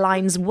proposed to a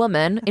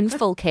lineswoman in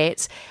full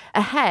kit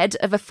ahead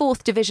of a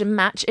 4th division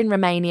match in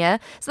Romania.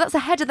 So that's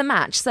ahead of the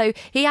match. So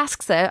he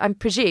asks her, I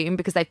presume,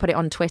 because they put it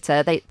on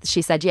Twitter,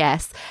 she said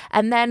yes.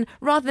 And then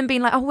rather than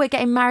being like, oh, we're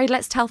getting married,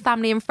 let's tell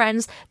family and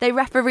friends, they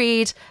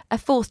refereed a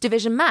 4th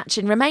division match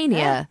in Romania.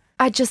 Yeah.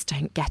 I just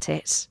don't get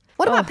it.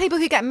 What about people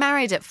who get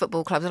married at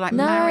football clubs? They're like,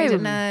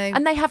 married? No.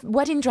 And they have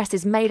wedding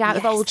dresses made out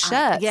of old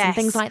shirts and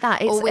things like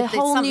that. It's a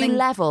whole new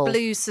level.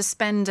 Blue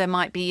suspender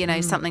might be,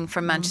 something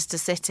from Manchester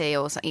City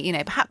or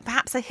something,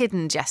 perhaps a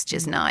hidden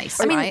gesture's nice.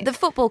 I mean, the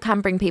football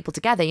can bring people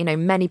together.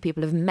 Many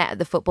people have met at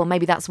the football.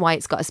 Maybe that's why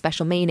it's got a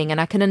special meaning.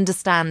 And I can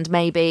understand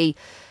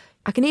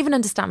I can even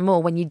understand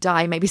more when you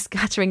die, maybe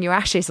scattering your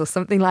ashes or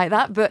something like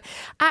that. But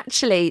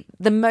actually,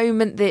 the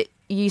moment that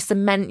you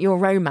cement your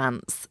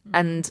romance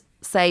and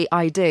say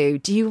I do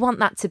you want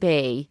that to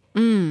be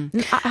and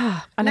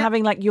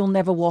having you'll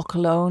never walk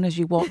alone as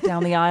you walk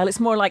down the aisle? It's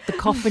more like the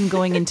coffin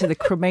going into the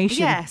cremation.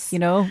 Yes,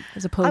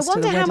 as opposed to I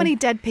wonder how many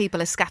dead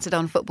people are scattered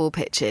on football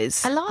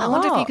pitches. A lot. I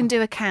wonder if you can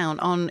do a count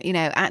on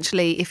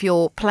actually if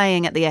you're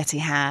playing at the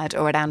Etihad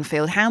or at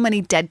Anfield, how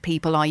many dead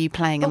people are you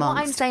playing amongst?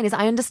 What I'm saying is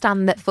I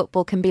understand that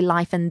football can be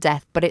life and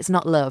death, but it's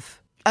not love.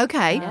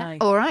 Okay. Yeah.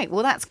 All right.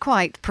 Well, that's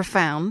quite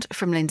profound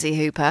from Lindsay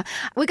Hooper.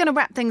 We're going to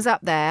wrap things up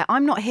there.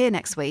 I'm not here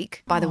next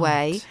week, by the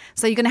way.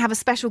 So you're going to have a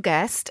special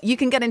guest. You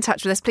can get in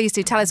touch with us. Please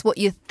do tell us what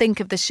you think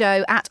of the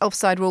show at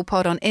Offside Rule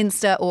Pod on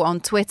Insta or on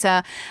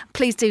Twitter.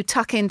 Please do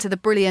tuck into the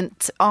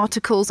brilliant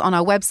articles on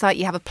our website.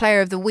 You have a player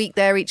of the week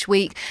there each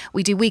week.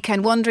 We do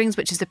Weekend Wanderings,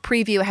 which is a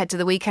preview ahead to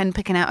the weekend,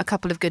 picking out a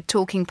couple of good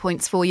talking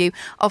points for you.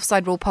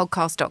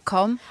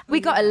 OffsideRulePodcast.com. We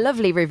got a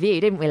lovely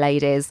review, didn't we,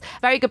 ladies?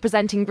 Very good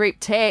presenting group,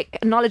 tick.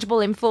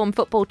 Knowledgeable, informed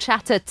football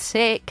chatter,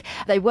 tick.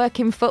 They work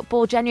in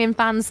football, genuine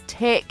fans,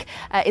 tick.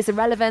 It's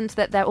irrelevant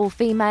that they're all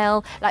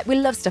female. We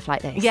love stuff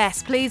like this.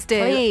 Yes, please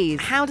do. Please.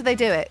 How do they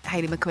do it,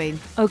 Hayley McQueen?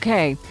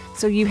 Okay,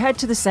 so you head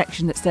to the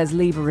section that says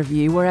leave a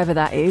review, wherever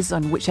that is,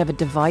 on whichever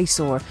device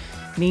or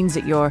means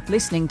that you're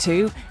listening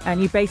to,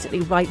 and you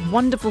basically write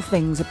wonderful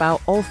things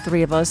about all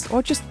three of us,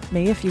 or just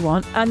me if you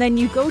want, and then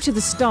you go to the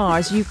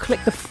stars, you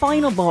click the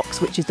final box,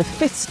 which is the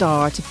 5th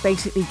star, to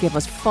basically give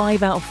us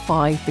 5 out of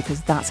 5,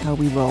 because that's how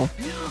we roll.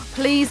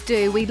 Please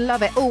do, we'd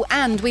love it. Oh,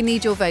 and we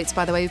need your votes,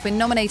 by the way. We've been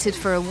nominated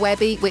for a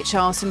Webby, which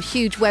are some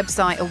huge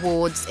website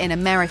awards in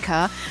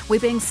America. We're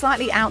being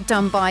slightly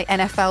outdone by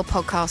NFL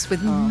podcasts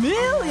with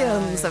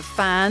millions of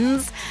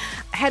fans.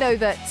 Head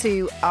over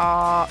to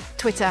our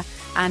Twitter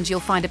and you'll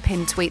find a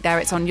pinned tweet there.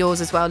 It's on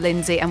yours as well,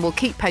 Lindsay, and we'll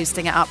keep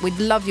posting it up. We'd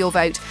love your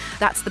vote.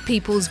 That's the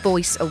People's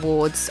Voice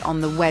Awards on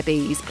the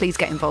Webbies. Please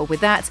get involved with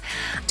that.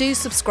 Do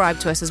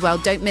subscribe to us as well.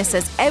 Don't miss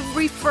us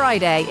every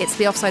Friday. It's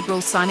the Offside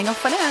Rules signing off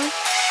for now.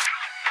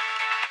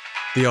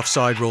 The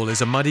Offside Rule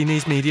is a Muddy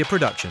Knees Media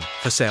production.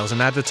 For sales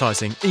and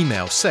advertising,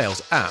 email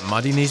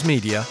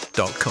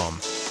sales@muddykneesmedia.com.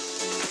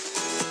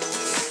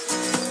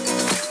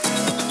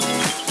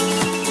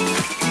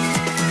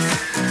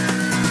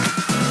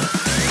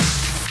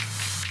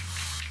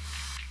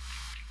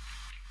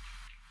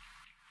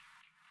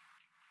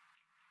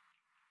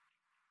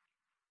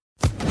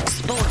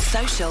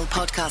 Social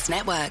Podcast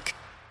Network.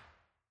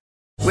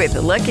 With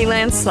the Lucky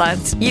Land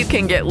Slots, you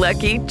can get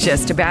lucky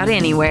just about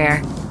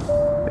anywhere.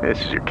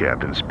 This is your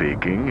captain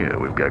speaking.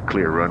 We've got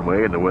clear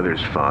runway and the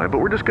weather's fine, but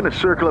we're just going to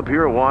circle up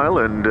here a while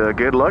and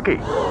get lucky.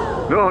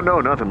 No,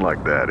 nothing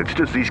like that. It's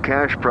just these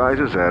cash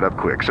prizes add up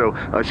quick. So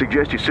I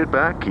suggest you sit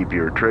back, keep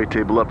your tray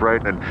table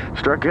upright, and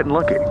start getting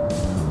lucky.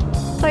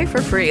 Play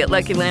for free at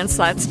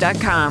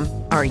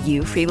LuckyLandSlots.com. Are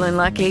you feeling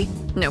lucky?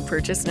 No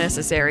purchase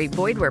necessary.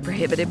 Void where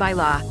prohibited by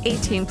law.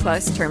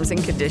 18+ terms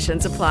and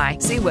conditions apply.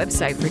 See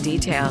website for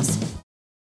details.